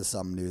people? As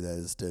some dude that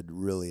has stood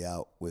really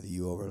out with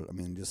you over,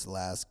 just the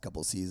last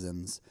couple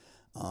seasons,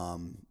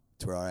 to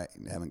where I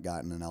haven't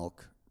gotten an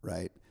elk,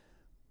 right?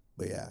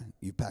 But yeah,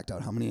 you packed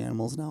out how many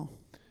animals now?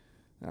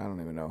 I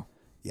don't even know.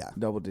 Yeah.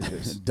 Double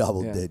digits.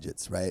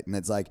 Digits, right? And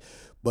it's like,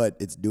 but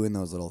it's doing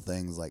those little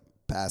things, like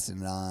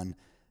passing it on.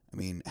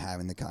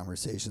 Having the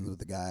conversations with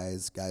the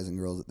guys and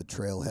girls at the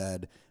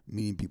trailhead,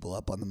 meeting people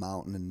up on the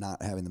mountain, and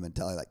not having the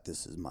mentality like,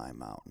 this is my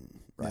mountain,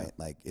 right? Yeah.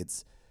 Like,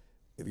 it's,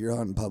 if you're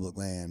hunting public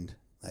land,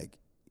 like,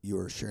 you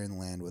are sharing the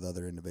land with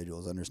other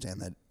individuals.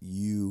 Understand that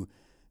you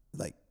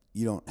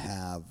don't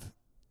have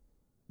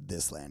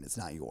this land. It's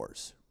not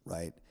yours,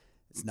 right?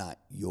 It's not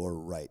your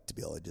right to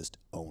be able to just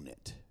own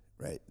it,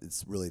 right?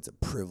 It's a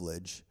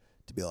privilege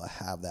to be able to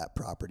have that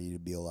property, to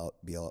be able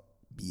to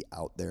be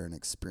out there and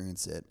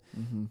experience it,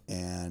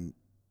 and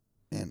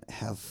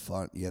have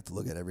fun. You have to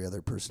look at every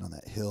other person on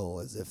that hill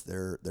as if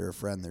they're a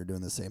friend. They're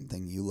doing the same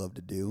thing you love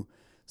to do.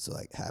 So,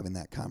 like, having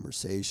that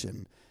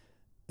conversation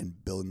and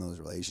building those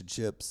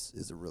relationships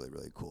is a really,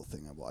 really cool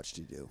thing I've watched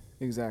you do.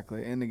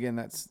 Exactly. And again,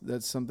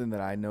 that's something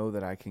that I know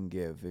that I can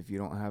give. If you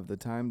don't have the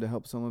time to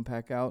help someone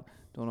pack out,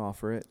 don't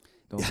offer it.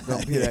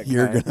 Don't be that guy.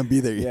 You're going to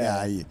be there.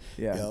 Yeah.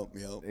 Yep.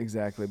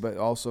 Exactly. But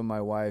also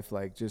my wife,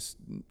 like, just,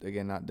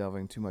 again, not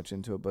delving too much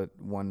into it, but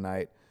one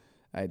night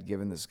I had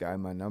given this guy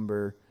my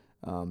number.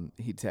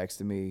 He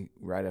texted me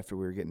right after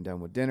we were getting done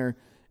with dinner,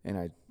 and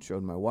I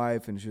showed my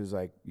wife, and she was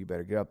like, you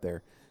better get up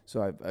there.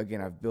 So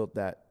I've built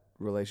that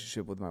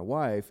relationship with my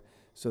wife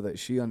so that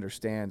she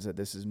understands that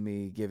this is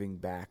me giving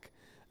back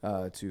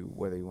to,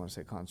 whether you want to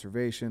say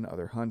conservation,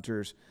 other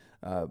hunters.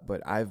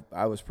 But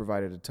I was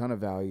provided a ton of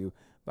value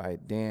by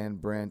Dan,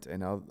 Brent,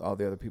 and all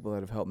the other people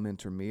that have helped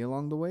mentor me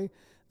along the way,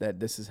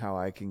 that this is how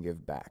I can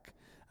give back.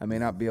 I may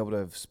not be able to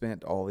have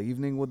spent all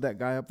evening with that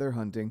guy up there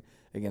hunting.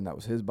 Again, that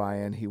was his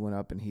buy-in. He went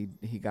up and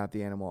he got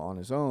the animal on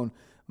his own.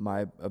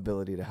 My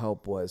ability to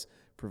help was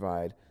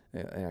provide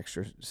an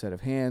extra set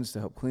of hands to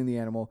help clean the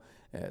animal,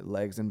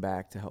 legs and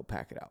back to help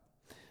pack it out.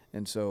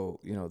 And so,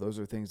 those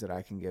are things that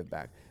I can give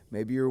back.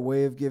 Maybe your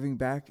way of giving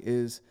back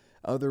is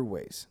other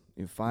ways.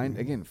 You find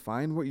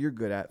what you're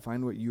good at,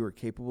 find what you are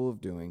capable of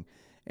doing,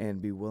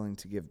 and be willing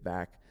to give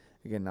back.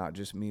 Again, not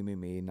just me,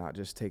 not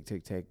just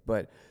take,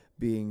 but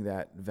being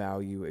that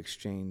value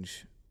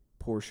exchange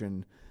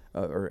portion,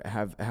 or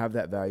have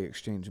that value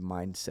exchange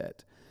mindset.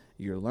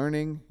 You're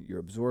learning, you're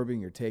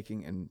absorbing, you're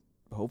taking, and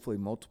hopefully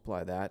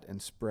multiply that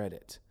and spread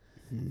it.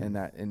 And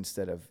that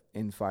instead of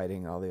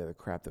infighting, all the other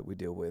crap that we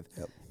deal with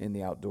in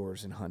the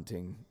outdoors and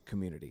hunting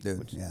community.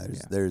 Dude,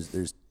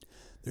 there's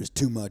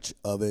too much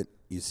of it.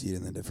 You see it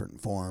in the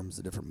different forums,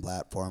 the different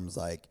platforms.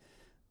 Like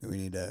we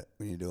need to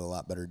do a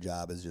lot better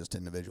job as just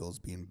individuals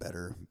being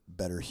better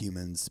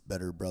humans,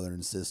 better brother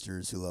and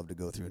sisters who love to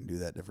go through and do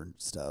that different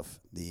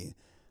stuff. I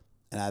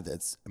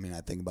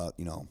think about,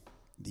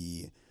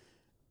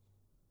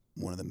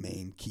 one of the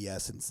main key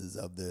essences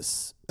of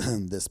this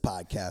this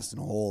podcast in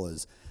a whole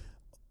is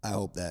I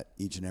hope that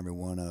each and every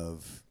one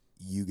of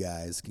you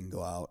guys can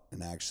go out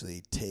and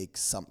actually take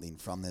something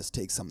from this,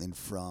 take something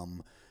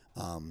from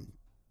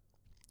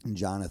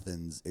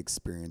Jonathan's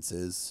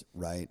experiences,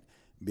 right?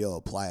 Be able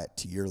to apply it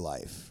to your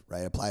life,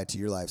 right? Apply it to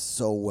your life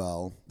so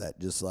well that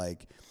just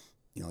like,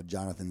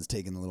 Jonathan's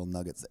taking the little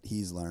nuggets that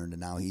he's learned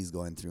and now he's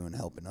going through and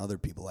helping other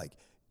people. Like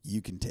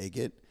you can take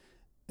it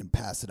and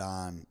pass it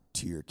on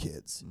to your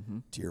kids,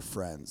 to your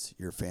friends,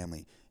 your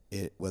family.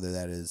 Whether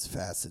that is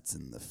facets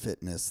in the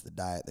fitness, the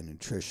diet, the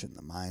nutrition,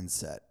 the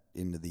mindset,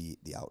 into the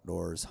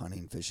outdoors,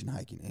 hunting, fishing,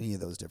 hiking, any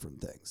of those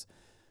different things.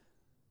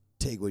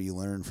 Take what you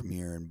learn from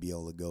here and be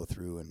able to go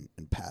through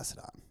and pass it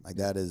on. Like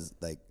that is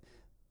like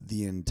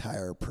the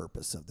entire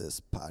purpose of this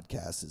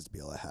podcast is to be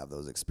able to have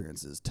those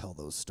experiences, tell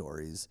those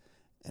stories,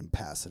 and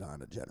pass it on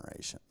to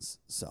generations.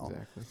 So,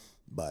 Exactly.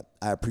 But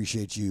I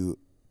appreciate you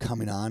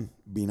coming on,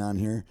 being on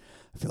here.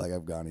 I feel like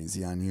I've gone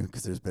easy on you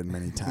because there's been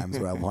many times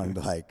where I wanted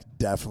to like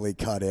definitely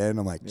cut in.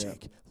 I'm like,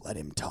 Jake, let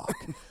him talk.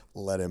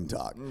 Let him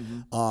talk.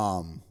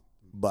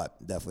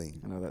 But definitely.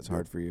 I know that's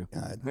hard for you.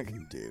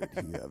 Dude,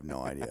 you have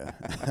no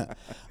idea.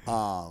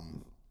 No,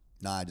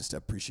 I just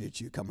appreciate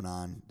you coming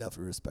on.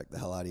 Definitely respect the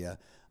hell out of you.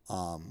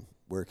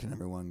 Where can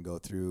everyone go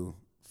through,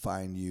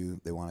 find you?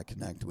 They want to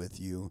connect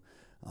with you.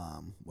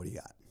 What do you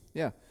got?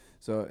 Yeah.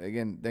 So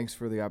again, thanks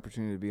for the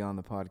opportunity to be on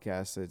the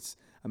podcast.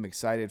 I'm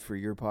excited for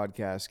your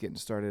podcast getting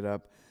started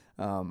up.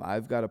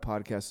 I've got a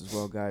podcast as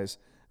well, guys.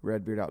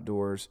 Redbeard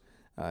Outdoors.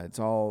 It's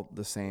all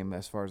the same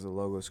as far as the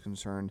logo is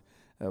concerned.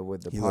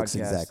 With the He podcast, looks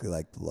exactly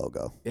like the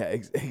logo. Yeah,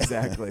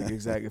 exactly.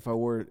 If I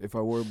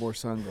wore more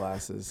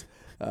sunglasses,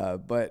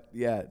 but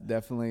yeah,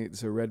 definitely.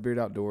 So Redbeard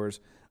Outdoors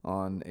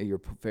on your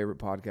favorite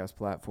podcast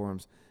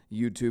platforms,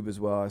 YouTube as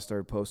well. I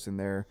started posting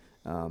there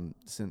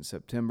since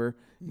September.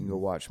 You can go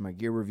watch my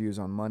gear reviews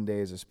on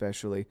Mondays,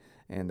 especially,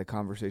 and the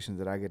conversations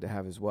that I get to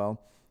have as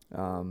well.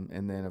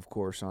 And then of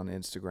course on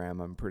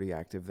Instagram, I'm pretty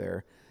active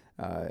there.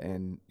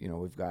 And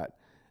we've got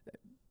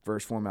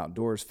First Form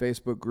Outdoors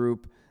Facebook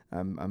group.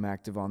 I'm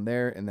active on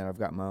there, and then I've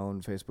got my own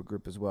Facebook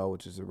group as well,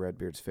 which is the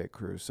Redbeards Fit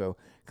Crew. So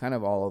kind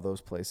of all of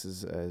those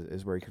places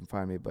is where you can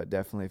find me. But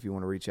definitely if you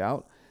want to reach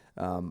out,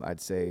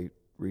 I'd say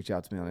reach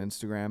out to me on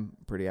Instagram. I'm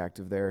pretty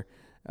active there,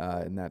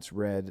 and that's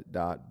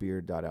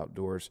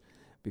red.beard.outdoors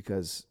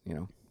because,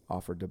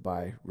 offered to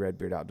buy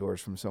Redbeard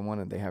Outdoors from someone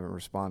and they haven't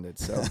responded.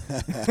 So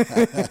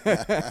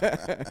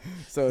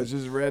so it's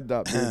just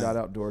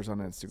red.beard.outdoors on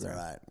Instagram. That's all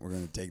right. We're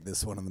going to take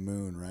this one on the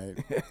moon, right?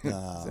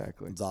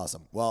 Exactly. It's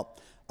awesome. Well,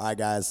 all right,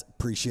 guys,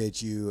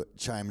 appreciate you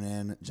chiming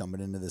in,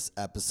 jumping into this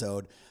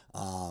episode.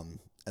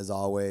 As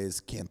always,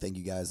 can't thank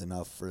you guys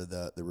enough for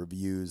the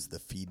reviews, the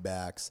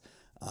feedbacks,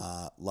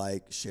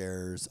 like,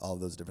 shares, all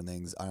those different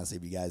things. Honestly,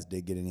 if you guys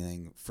did get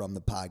anything from the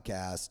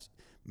podcast,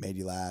 made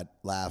you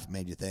laugh,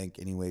 made you think,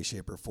 any way,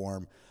 shape, or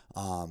form,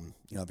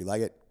 if you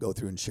like it, go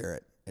through and share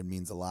it. It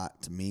means a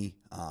lot to me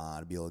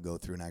to be able to go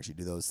through and actually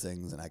do those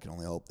things, and I can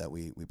only hope that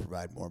we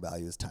provide more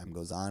value as time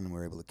goes on and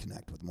we're able to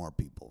connect with more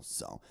people.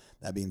 So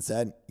that being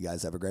said, you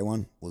guys have a great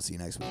one. We'll see you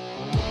next week.